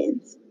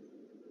OnlyFans.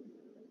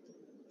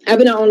 I've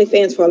been on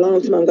OnlyFans for a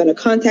long time. I'm going to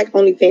contact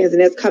OnlyFans,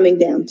 and that's coming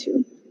down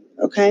too.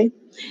 Okay?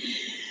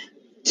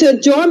 To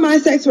join my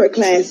sex work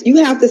class,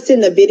 you have to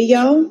send a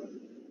video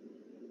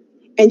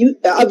and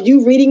of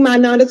you reading my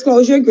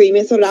non-disclosure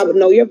agreement so that I would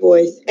know your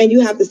voice, and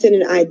you have to send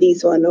an ID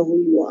so I know who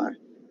you are.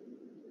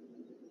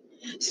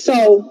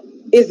 So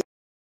it's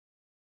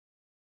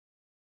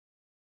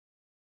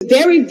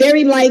very,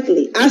 very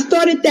likely. I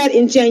started that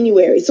in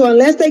January. So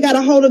unless they got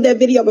a hold of that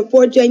video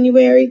before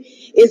January,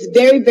 it's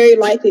very, very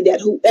likely that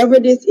whoever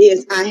this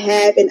is, I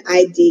have an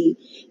ID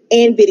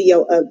and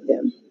video of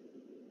them.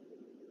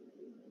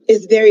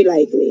 It's very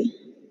likely.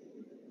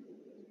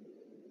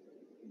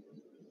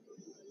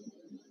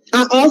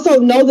 I also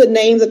know the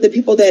names of the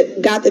people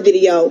that got the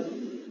video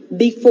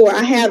before.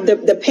 I have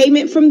the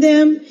payment from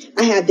them.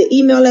 I have the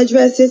email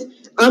addresses.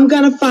 I'm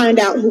going to find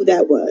out who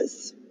that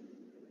was.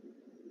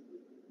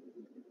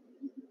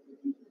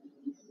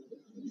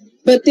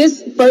 But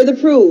this further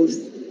proves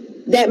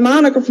that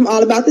Monica from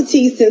All About the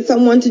Tea sent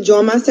someone to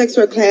join my sex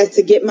work class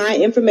to get my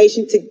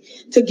information,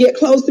 to get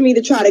close to me,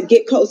 to try to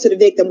get close to the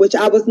victim, which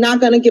I was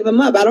not going to give them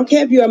up. I don't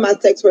care if you're in my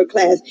sex work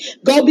class.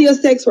 Go be a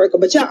sex worker.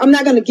 But y'all, I'm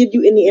not going to give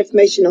you any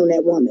information on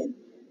that woman.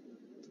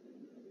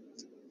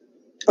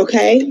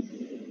 Okay?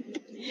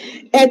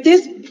 At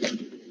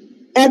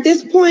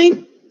this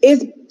point,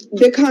 it's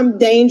become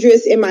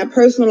dangerous in my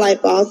personal life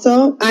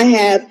also. I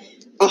have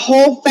a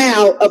whole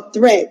file of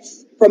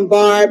threats from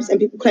Barbs and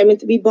people claiming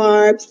to be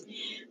Barbs,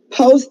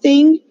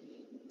 posting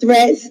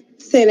threats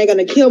saying they're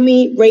going to kill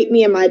me, rape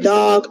me, and my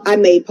dog. I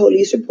made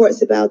police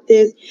reports about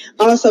this.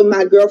 Also,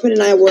 my girlfriend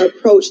and I were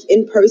approached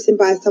in person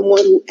by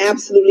someone who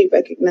absolutely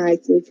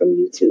recognized me from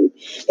YouTube.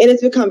 It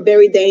has become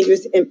very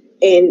dangerous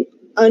and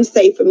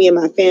unsafe for me and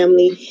my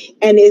family,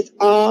 and it's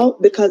all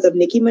because of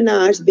Nicki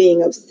Minaj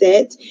being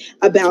upset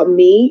about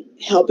me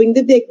helping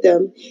the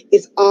victim.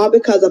 It's all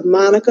because of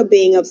Monica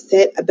being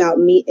upset about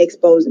me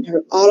exposing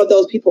her. All of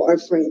those people are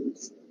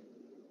friends.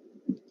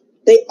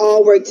 They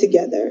all work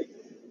together.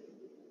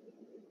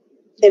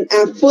 And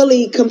I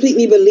fully,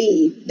 completely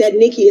believe that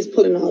Nicki is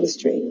pulling all the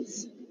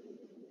strings.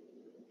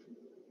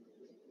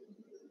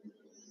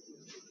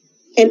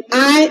 And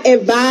I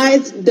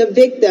advised the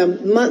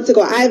victim months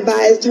ago. I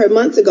advised her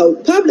months ago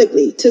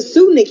publicly to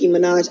sue Nicki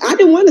Minaj. I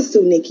didn't want to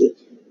sue Nicki.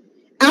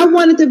 I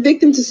wanted the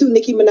victim to sue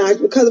Nicki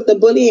Minaj because of the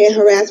bullying and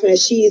harassment that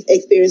she's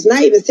experienced. And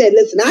I even said,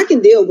 listen, I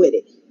can deal with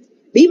it.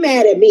 Be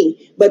mad at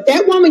me. But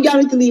that woman,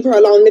 y'all need to leave her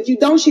alone. And if you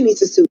don't, she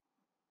needs to sue.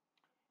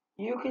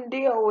 You can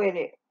deal with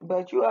it,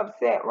 but you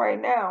upset right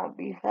now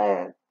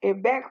because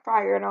it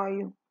backfired on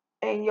you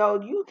and your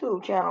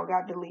YouTube channel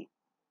got deleted.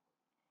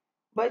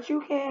 But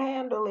you can't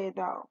handle it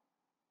though.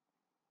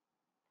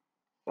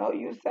 So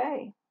you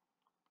say.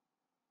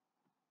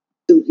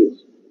 You.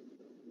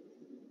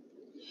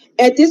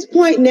 At this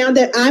point, now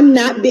that I'm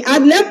not,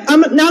 I'm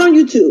not on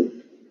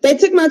YouTube. They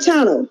took my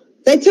channel.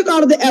 They took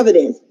all of the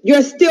evidence.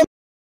 You're still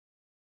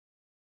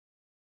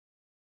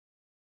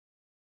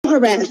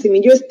harassing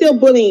me. You're still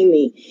bullying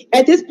me.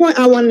 At this point,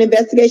 I want an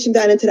investigation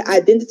done into the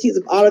identities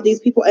of all of these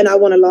people, and I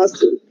want a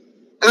lawsuit.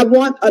 I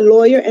want a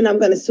lawyer, and I'm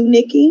going to sue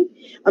Nicki.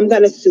 I'm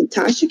going to sue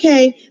Tasha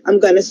K.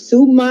 I'm going to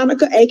sue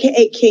Monica,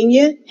 a.k.a.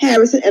 Kenya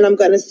Harrison, and I'm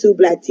going to sue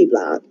Black Tea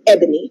Blog,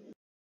 Ebony.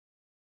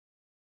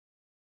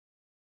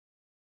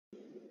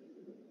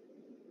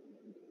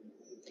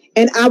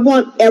 And I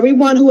want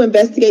everyone who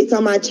investigates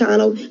on my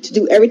channel to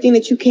do everything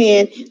that you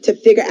can to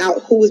figure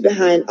out who's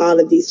behind all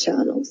of these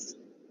channels.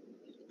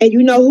 And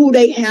you know who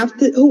has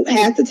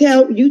to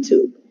tell?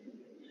 YouTube.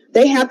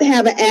 They have to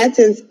have an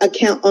AdSense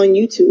account on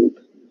YouTube.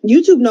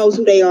 YouTube knows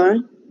who they are.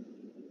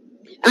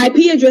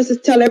 IP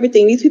addresses tell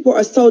everything. These people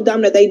are so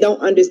dumb that they don't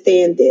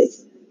understand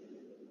this.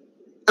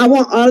 I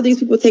want all of these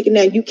people taken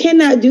down. You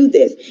cannot do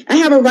this. I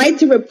have a right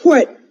to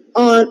report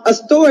on a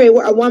story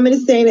where a woman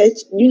is saying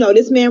that, you know,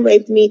 this man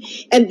raped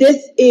me, and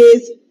this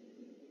is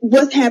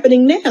what's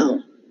happening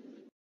now.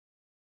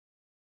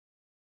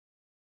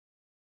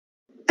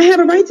 I have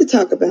a right to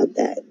talk about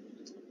that.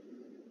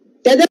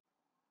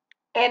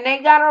 And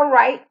they got a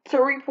right to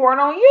report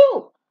on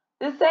you.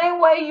 The same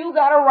way you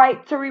got a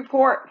right to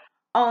report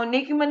on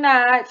Nicki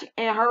Minaj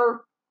and her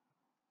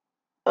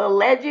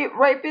alleged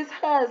rapist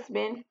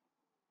husband,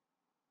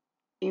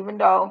 even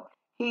though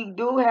he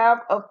do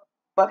have a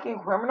fucking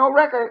criminal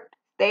record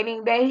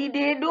stating that he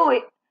did do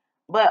it.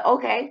 But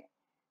okay,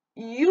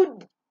 you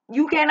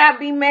cannot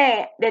be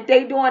mad that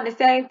they doing the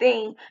same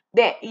thing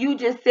that you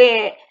just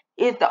said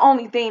is the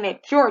only thing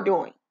that you're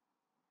doing.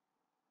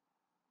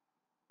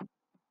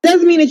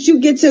 Doesn't mean that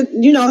you get to,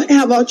 you know,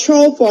 have a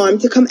troll farm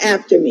to come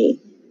after me.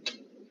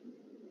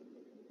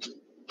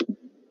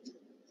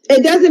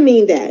 It doesn't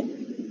mean that.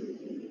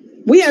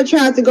 We have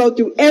tried to go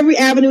through every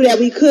avenue that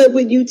we could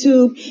with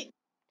YouTube.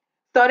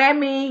 So that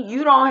means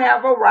you don't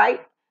have a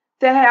right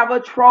to have a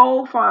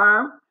troll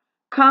farm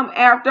come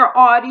after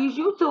all these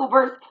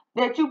YouTubers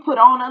that you put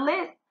on a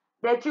list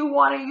that you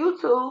wanted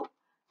YouTube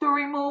to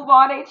remove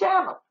all their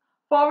channels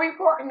for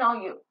reporting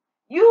on you.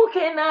 You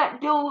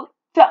cannot do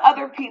to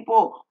other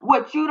people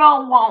what you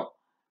don't want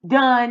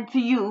done to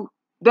you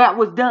that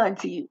was done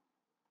to you.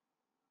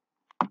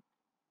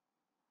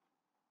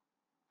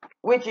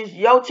 Which is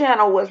your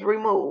channel was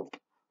removed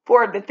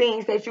for the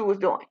things that you was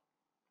doing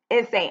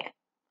and saying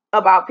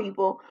about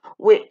people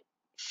with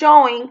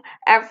showing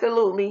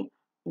absolutely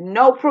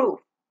no proof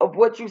of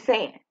what you're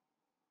saying.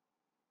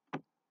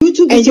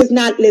 YouTube is just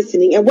not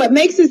listening. And what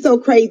makes it so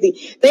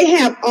crazy, they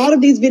have all of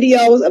these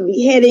videos of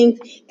beheadings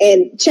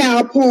and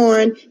child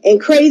porn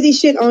and crazy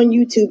shit on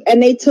YouTube,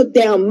 and they took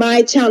down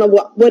my channel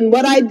when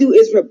what I do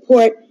is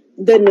report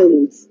the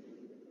news.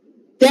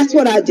 That's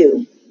what I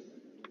do.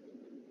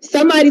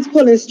 Somebody's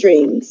pulling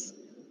strings.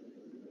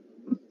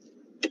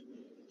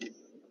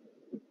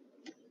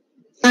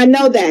 I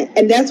know that,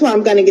 and that's why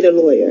I'm going to get a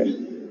lawyer.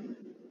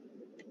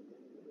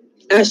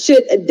 I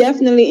should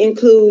definitely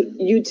include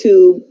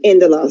YouTube in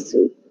the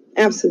lawsuit.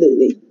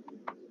 Absolutely.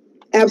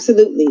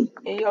 Absolutely.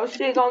 And your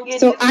shit gonna get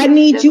so I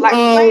need you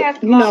all,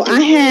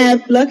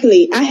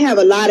 luckily, I have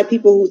a lot of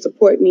people who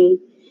support me.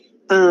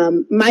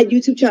 My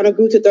YouTube channel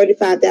grew to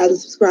 35,000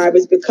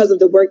 subscribers because of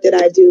the work that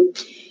I do.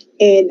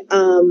 And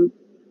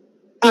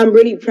I'm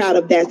really proud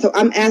of that. So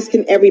I'm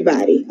asking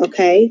everybody,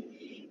 okay?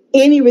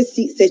 Any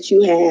receipts that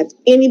you have,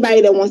 anybody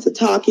that wants to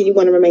talk and you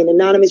want to remain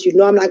anonymous, you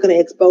know I'm not going to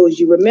expose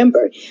you.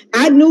 Remember,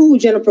 I knew who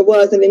Jennifer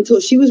was, and until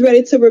she was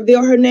ready to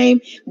reveal her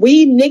name,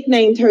 we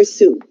nicknamed her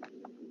Sue.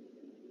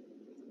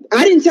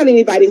 I didn't tell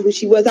anybody who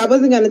she was. I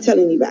wasn't going to tell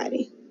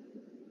anybody.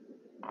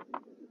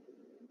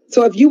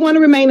 So if you want to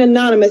remain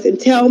anonymous and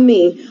tell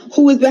me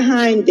who is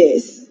behind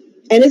this,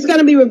 and it's going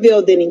to be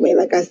revealed anyway,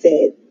 like I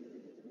said,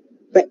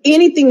 but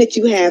anything that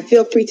you have,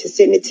 feel free to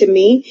send it to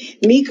me.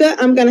 Mika,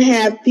 I'm going to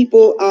have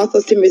people also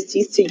send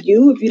receipts to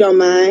you if you don't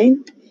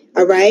mind.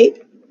 All right.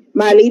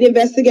 My lead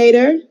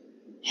investigator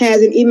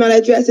has an email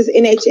address. It's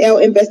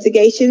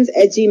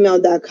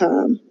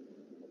nhlinvestigations@gmail.com.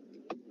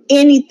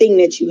 Anything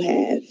that you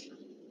have.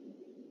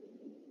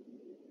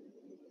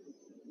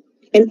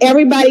 And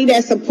everybody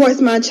that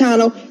supports my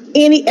channel,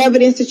 any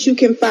evidence that you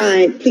can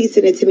find, please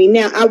send it to me.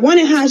 Now, I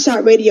wanted Hot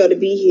Shot Radio to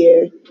be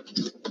here.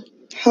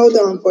 Hold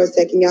on for a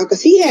second, y'all,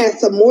 because he has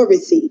some more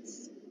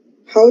receipts.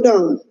 Hold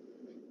on.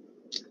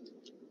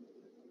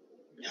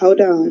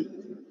 Hold on.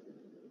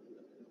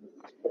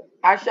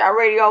 Hot Shot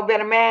Radio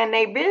better man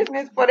their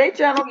business for their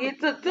channel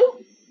get took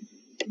too.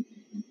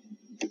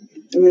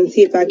 I'm going to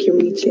see if I can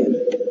reach him.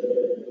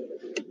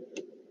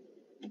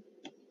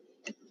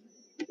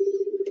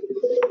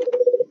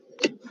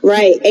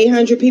 Right,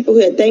 800 people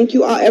here. Thank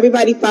you all.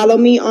 Everybody follow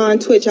me on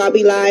Twitch. I'll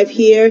be live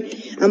here.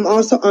 I'm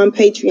also on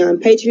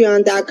Patreon,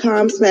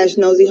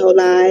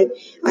 patreon.com/NosyHoLive.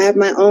 I have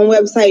my own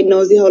website,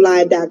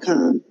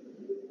 NosyHoLive.com.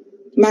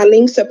 My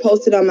links are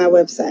posted on my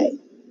website.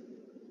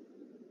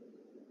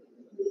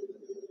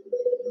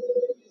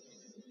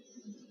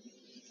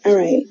 All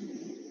right.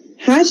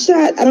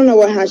 Hotshot, I don't know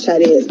what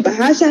Hotshot is, but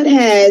Hotshot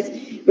has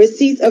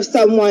receipts of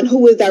someone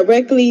who is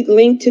directly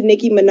linked to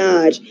Nicki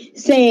Minaj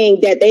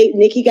saying that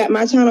Nicki got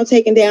my channel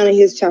taken down and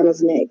his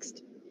channel's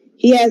next.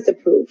 He has the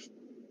proof.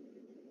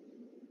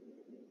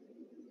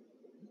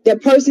 The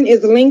person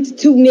is linked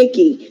to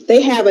Nicki.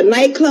 They have a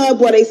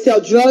nightclub where they sell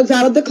drugs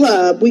out of the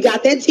club. We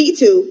got that tea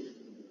too.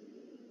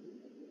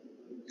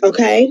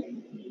 Okay?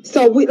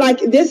 So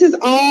this is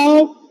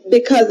all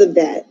because of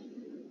that.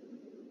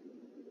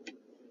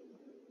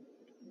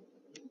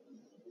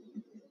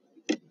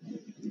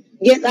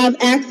 Yes, I've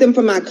asked them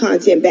for my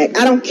content back.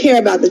 I don't care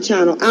about the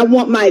channel. I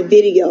want my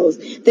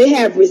videos. They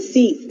have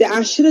receipts that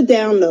I should have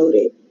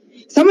downloaded.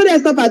 Some of that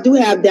stuff I do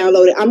have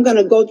downloaded. I'm going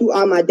to go through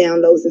all my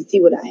downloads and see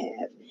what I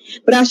have.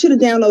 But I should have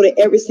downloaded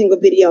every single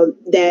video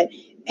that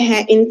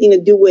had anything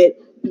to do with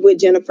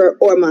Jennifer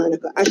or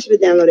Monica. I should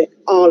have downloaded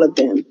all of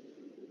them.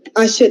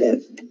 I should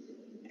have.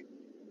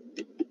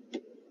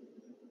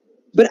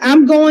 But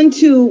I'm going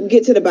to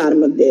get to the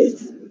bottom of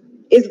this.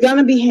 It's going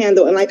to be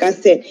handled. And like I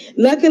said,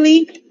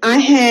 luckily, I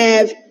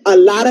have a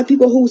lot of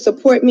people who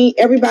support me.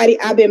 Everybody,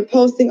 I've been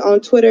posting on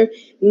Twitter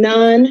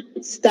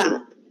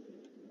non-stop.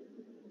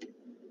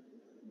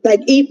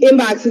 Like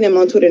inboxing them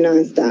on Twitter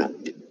non-stop.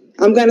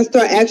 I'm going to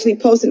start actually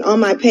posting on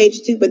my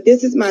page too. But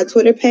this is my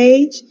Twitter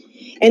page.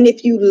 And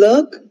if you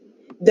look,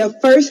 the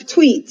first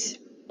tweet,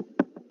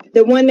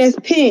 the one that's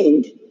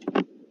pinned,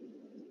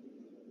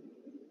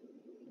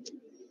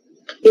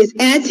 is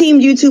at Team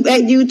YouTube,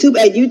 at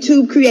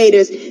YouTube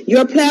creators.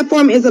 Your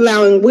platform is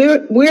allowing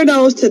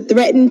weirdos to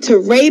threaten to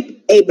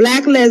rape a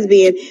black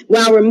lesbian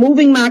while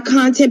removing my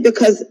content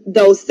because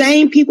those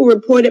same people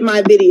reported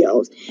my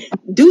videos.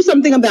 Do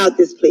something about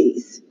this,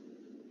 please.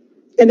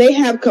 And they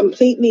have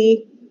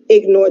completely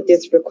ignored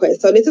this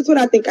request. So this is what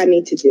I think I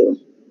need to do.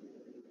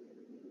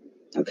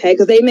 Okay,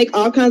 because they make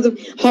all kinds of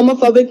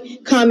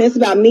homophobic comments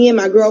about me and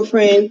my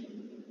girlfriend.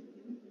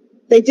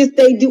 They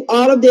do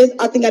all of this.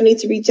 I think I need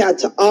to reach out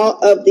to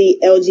all of the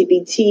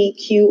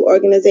LGBTQ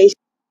organizations.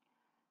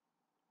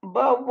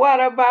 But what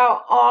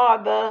about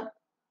all the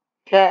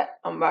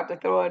I'm about to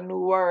throw a new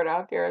word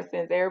out there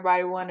since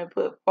everybody want to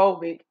put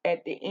phobic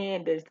at the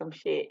end of some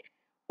shit.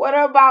 What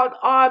about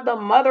all the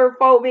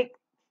motherphobic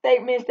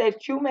statements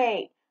that you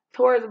made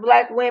towards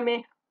black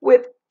women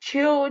with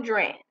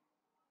children?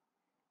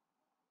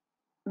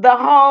 The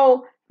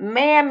whole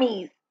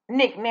mammies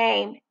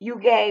nickname you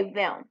gave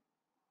them.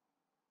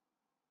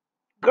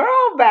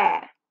 Girl,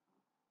 bye.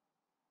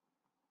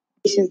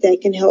 That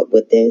can help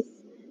with this.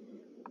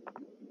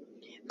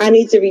 I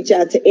need to reach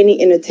out to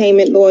any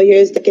entertainment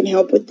lawyers that can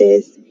help with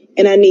this,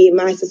 and I need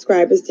my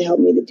subscribers to help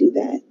me to do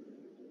that.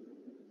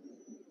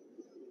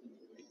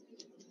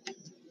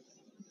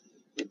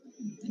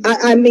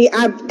 I mean,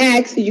 I've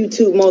asked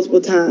YouTube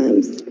multiple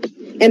times,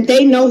 and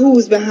they know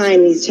who's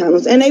behind these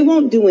channels, and they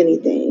won't do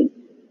anything.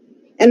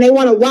 And they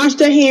want to wash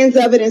their hands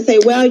of it and say,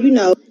 well, you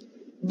know,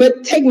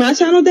 but take my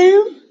channel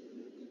down?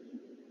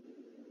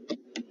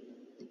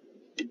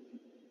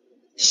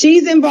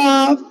 She's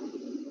involved.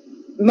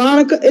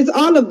 Monica, it's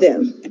all of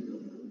them.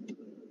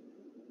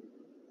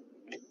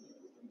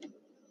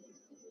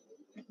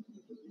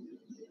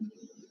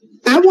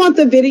 I want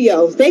the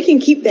videos. They can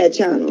keep that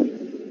channel.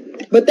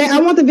 But I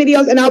want the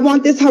videos, and I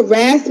want this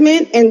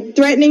harassment and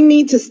threatening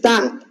me to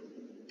stop.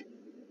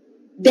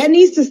 That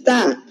needs to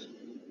stop.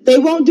 They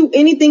won't do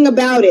anything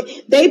about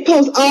it. They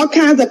post all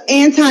kinds of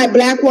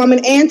anti-black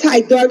woman,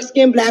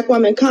 anti-dark-skinned black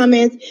woman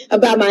comments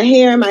about my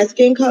hair and my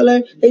skin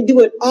color. They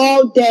do it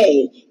all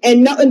day.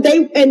 And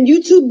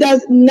YouTube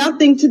does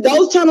nothing to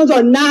those channels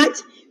are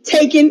not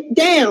taken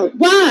down.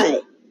 Why?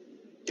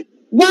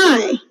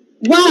 Why?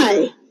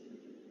 Why?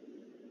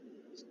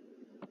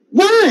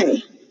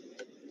 Why?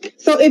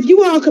 So if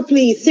you all could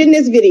please send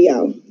this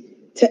video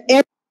to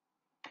every...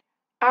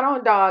 I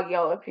don't dog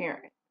your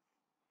appearance.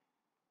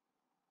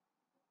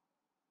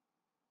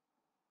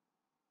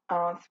 I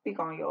don't speak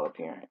on your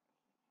appearance.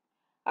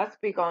 I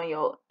speak on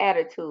your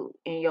attitude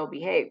and your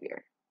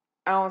behavior.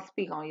 I don't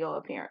speak on your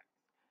appearance.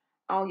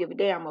 I don't give a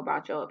damn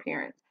about your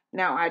appearance.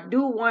 Now, I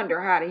do wonder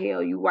how the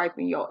hell you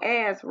wiping your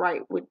ass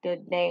right with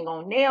the dang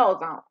on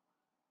nails on.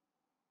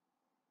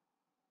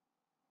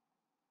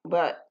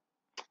 But,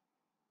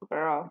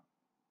 girl,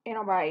 ain't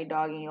nobody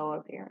dogging your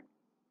appearance.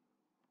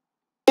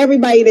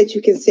 Everybody that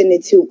you can send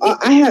it to.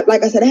 I have,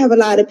 like I said, I have a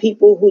lot of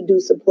people who do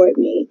support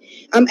me.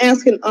 I'm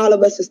asking all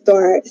of us to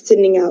start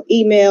sending out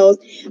emails.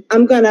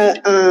 I'm going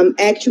to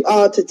ask you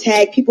all to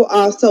tag people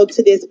also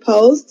to this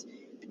post.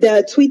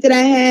 The tweet that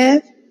I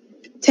have,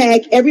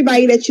 tag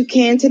everybody that you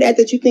can to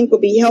that you think will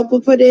be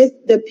helpful for this.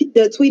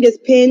 The tweet is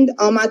pinned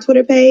on my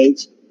Twitter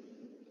page.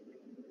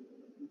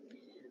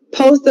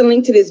 Post the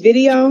link to this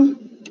video.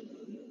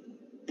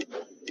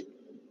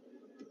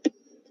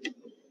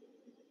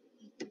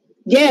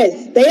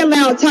 Yes, they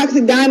allowed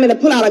Toxic Diamond to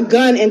pull out a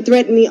gun and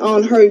threaten me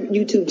on her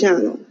YouTube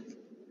channel.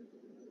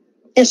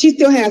 And she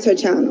still has her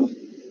channel.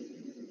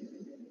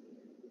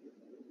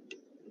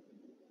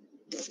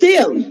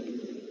 Still.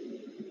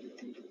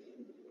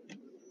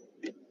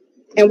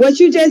 And what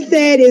you just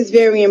said is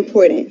very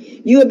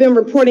important. You have been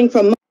reporting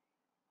for...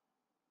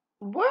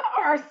 What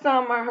are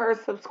some of her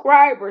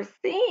subscribers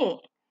seeing?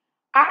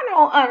 I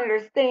don't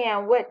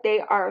understand what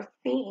they are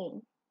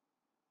seeing.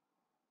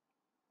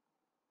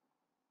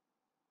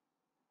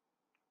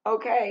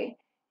 Okay,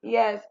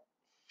 yes,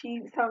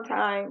 she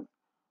sometimes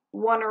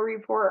want to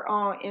report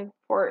on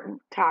important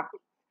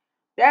topics.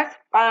 That's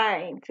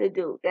fine to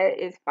do. That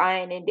is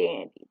fine and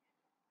dandy.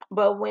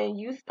 But when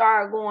you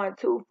start going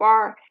too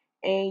far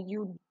and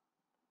you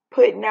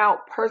putting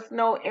out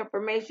personal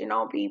information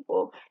on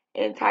people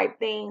and type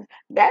things,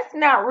 that's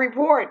not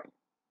reporting.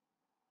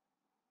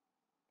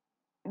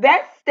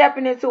 That's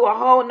stepping into a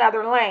whole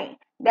nother lane.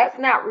 That's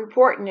not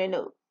reporting the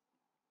news.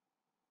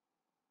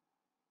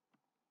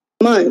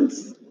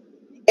 Months.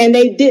 And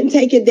they didn't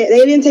take it. They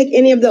didn't take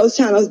any of those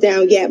channels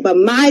down yet. But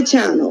my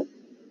channel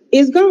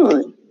is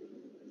gone.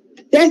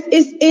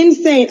 It's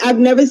insane. I've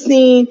never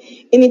seen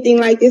anything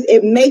like this.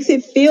 It makes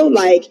it feel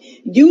like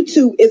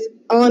YouTube is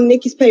on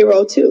Nikki's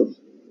payroll too.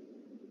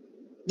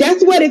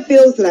 That's what it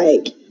feels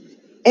like.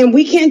 And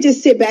we can't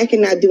just sit back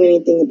and not do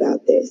anything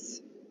about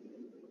this.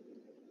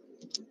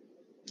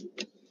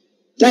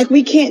 Like,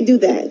 we can't do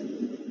that.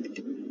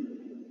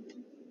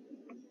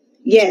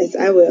 Yes,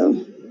 I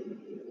will.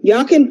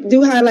 Y'all can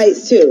do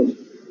highlights too.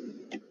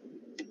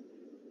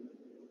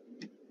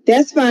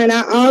 That's fine.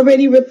 I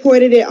already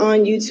reported it on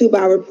YouTube.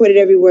 I reported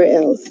everywhere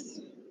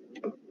else.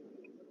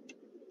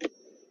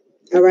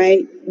 All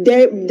right.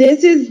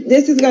 This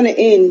is going to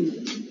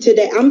end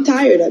today. I'm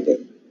tired of it.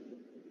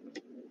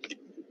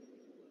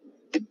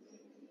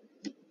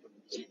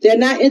 They're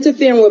not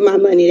interfering with my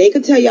money. They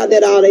can tell y'all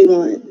that all they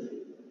want.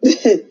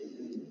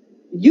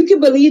 You can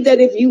believe that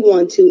if you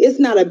want to.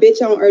 It's not a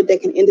bitch on earth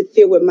that can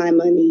interfere with my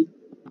money.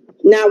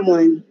 Not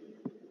one.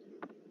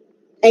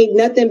 Ain't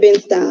nothing been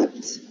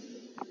stopped.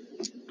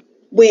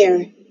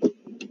 Where?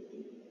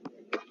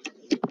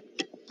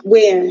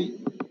 Where?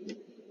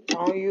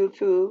 On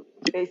YouTube,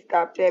 they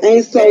stopped that. I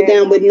ain't slowed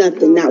down with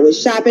nothing. Not with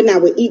shopping,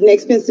 not with eating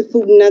expensive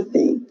food,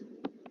 nothing.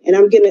 And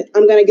I'm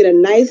gonna get a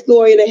nice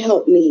lawyer to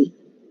help me.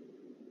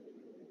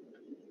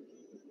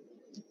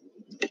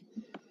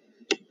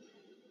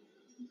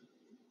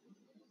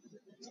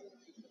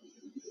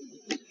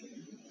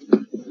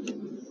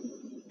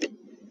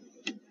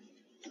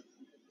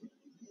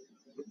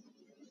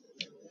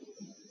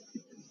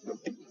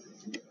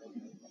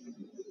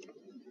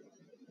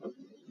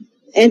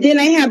 And then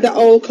they have the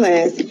old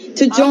class.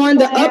 To join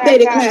the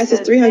updated class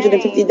is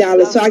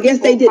 $350. So I guess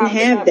they didn't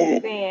have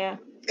that.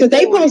 Because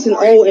they posting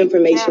old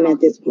information at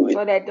this point.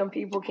 So that them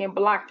people can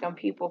block them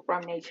people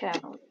from their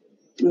channels.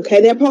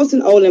 Okay, they're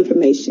posting old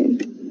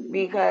information.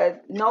 Because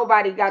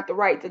nobody got the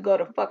right to go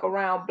to fuck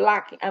around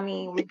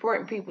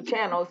reporting people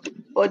channels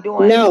or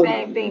doing the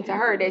same thing to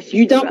her that she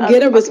you don't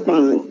get a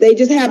response. People. They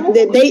just have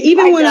they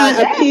even when I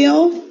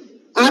appeal,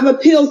 I've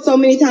appealed so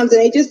many times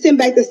and they just send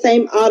back the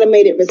same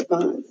automated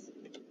response.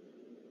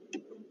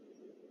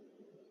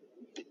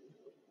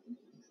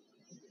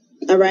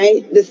 All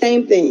right, the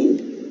same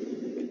thing.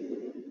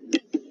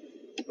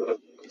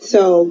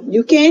 So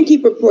you can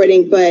keep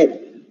reporting, but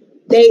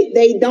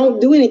they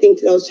don't do anything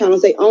to those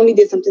channels. They only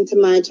did something to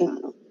my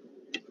channel.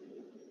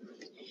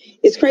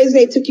 It's crazy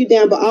they took you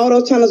down, but all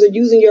those channels are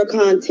using your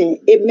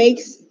content. It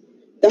makes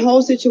the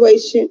whole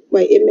situation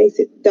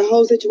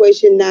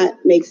not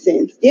make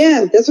sense.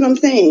 Yeah, that's what I'm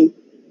saying.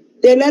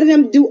 They're letting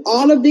them do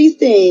all of these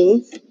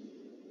things.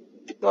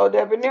 So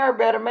Debonair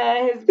better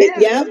mind his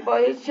business for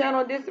his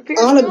channel disappeared.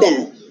 All of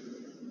that.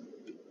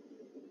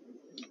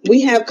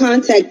 We have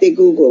contacted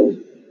Google.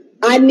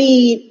 I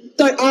need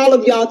all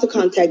of y'all to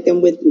contact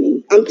them with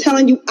me. I'm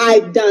telling you,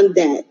 I've done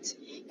that.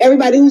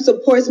 Everybody who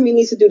supports me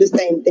needs to do the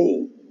same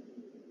thing.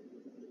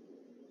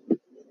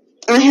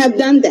 I have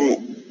done that.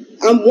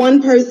 I'm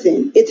one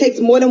person. It takes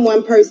more than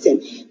one person.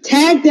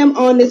 Tag them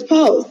on this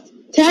post.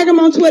 Tag them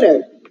on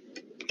Twitter.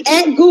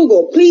 At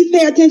Google. Please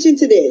pay attention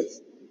to this.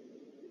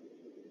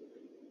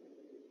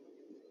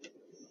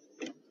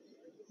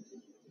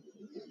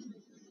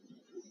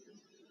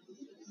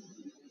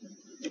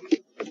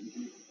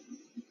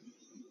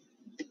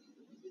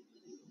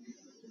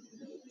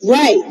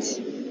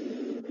 Right.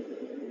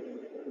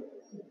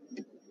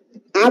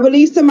 I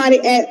believe somebody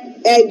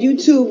at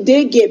YouTube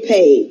did get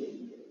paid.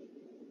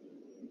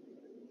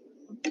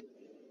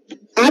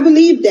 I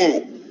believe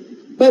that.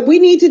 But we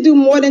need to do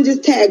more than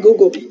just tag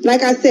Google.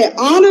 Like I said,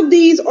 all of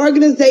these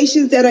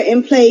organizations that are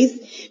in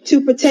place to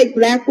protect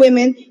Black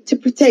women, to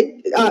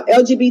protect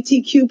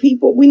LGBTQ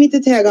people, we need to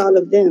tag all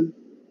of them.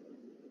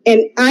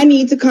 And I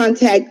need to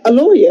contact a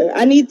lawyer.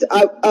 I need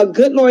a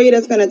good lawyer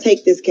that's going to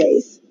take this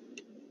case.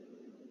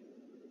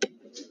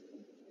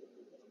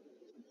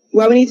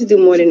 Well, we need to do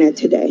more than that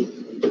today.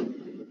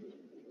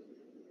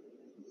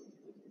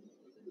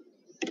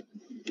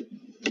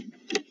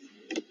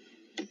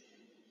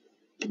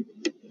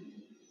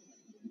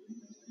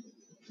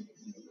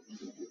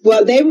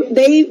 Well,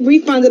 they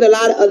refunded a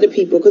lot of other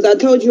people because I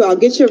told you I'll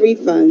get your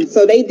refund.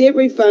 So they did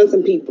refund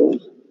some people.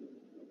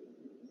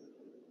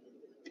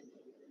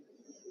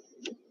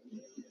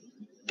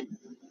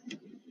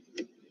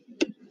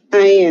 I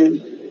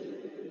am.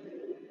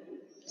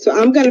 So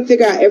I'm going to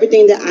figure out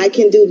everything that I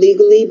can do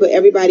legally, but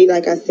everybody,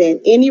 like I said,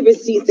 any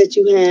receipts that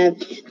you have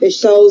that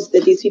shows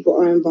that these people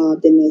are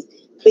involved in this,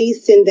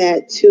 please send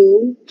that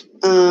to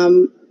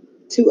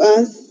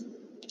us,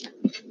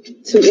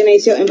 to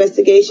NHL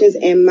Investigations,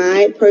 and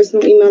my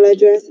personal email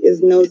address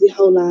is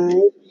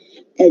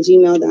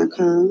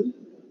noseyholive@gmail.com.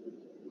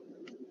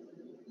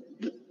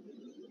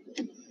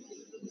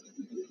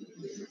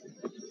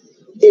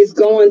 It's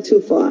going too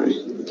far.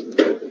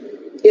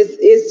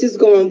 It's just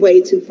going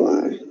way too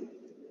far.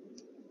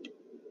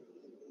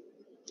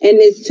 And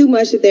it's too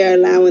much that they're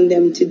allowing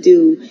them to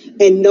do,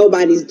 and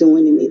nobody's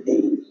doing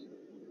anything.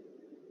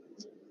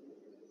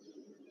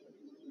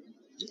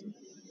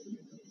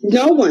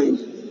 No one.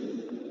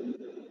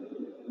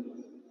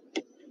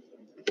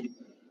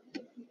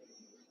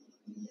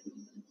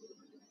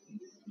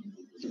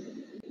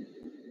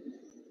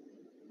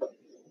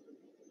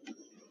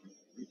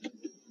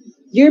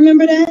 You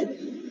remember that?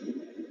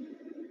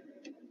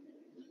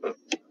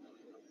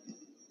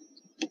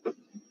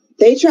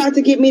 They tried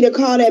to get me to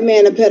call that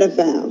man a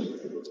pedophile.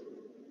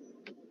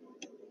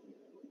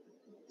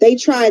 They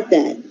tried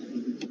that.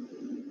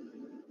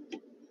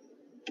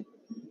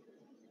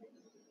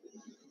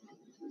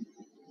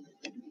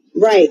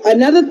 Right.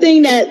 Another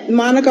thing that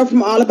Monica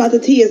from All About the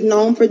Tea is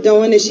known for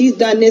doing is she's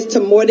done this to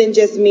more than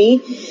just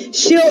me.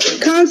 She'll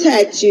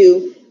contact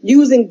you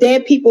using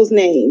dead people's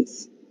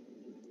names.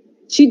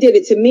 She did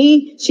it to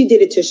me. She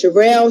did it to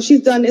Sherelle.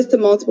 She's done this to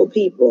multiple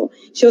people.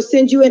 She'll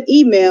send you an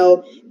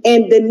email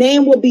and the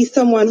name will be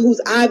someone who's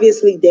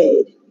obviously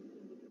dead.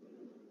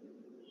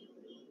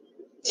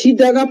 She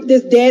dug up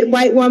this dead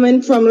white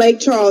woman from Lake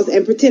Charles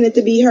and pretended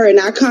to be her, and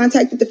I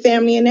contacted the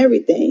family and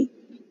everything.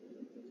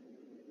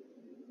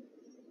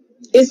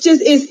 It's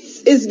just,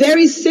 it's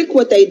very sick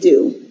what they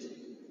do.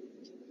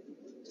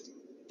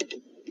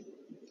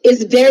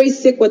 It's very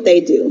sick what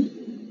they do.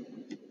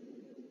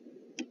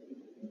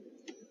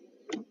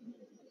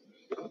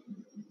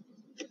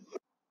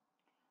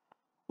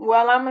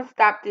 Well, I'm going to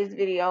stop this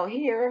video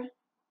here.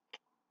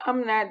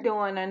 I'm not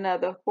doing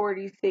another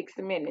 46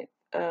 minutes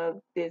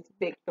of this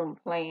victim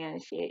playing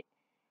shit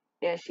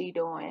that she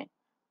doing.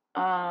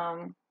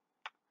 Only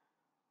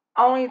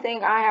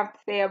thing I have to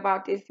say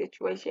about this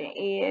situation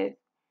is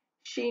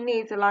she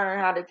needs to learn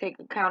how to take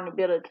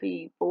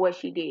accountability for what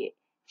she did.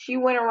 She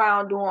went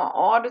around doing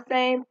all the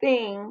same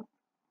things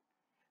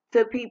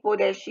to people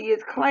that she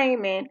is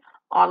claiming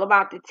all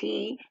about the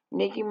tea,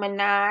 Nicki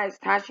Minaj,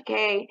 Tasha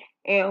K,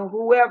 and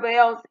whoever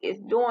else is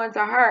doing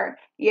to her,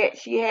 yet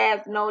she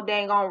has no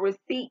dang on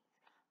receipt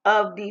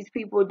of these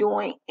people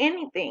doing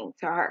anything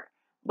to her.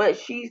 But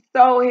she's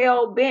so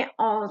hell bent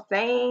on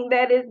saying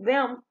that it's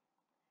them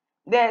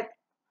that's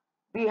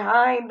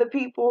behind the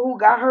people who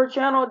got her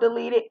channel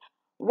deleted.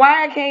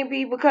 Why it can't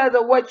be because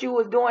of what you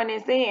was doing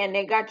and saying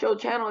that got your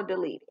channel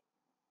deleted?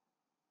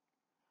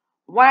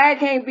 Why it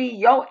can't be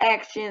your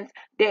actions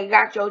that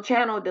got your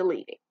channel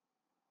deleted?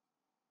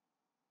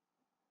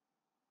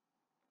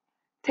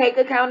 Take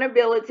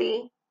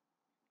accountability,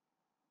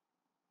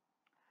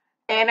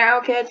 and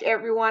I'll catch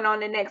everyone on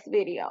the next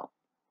video.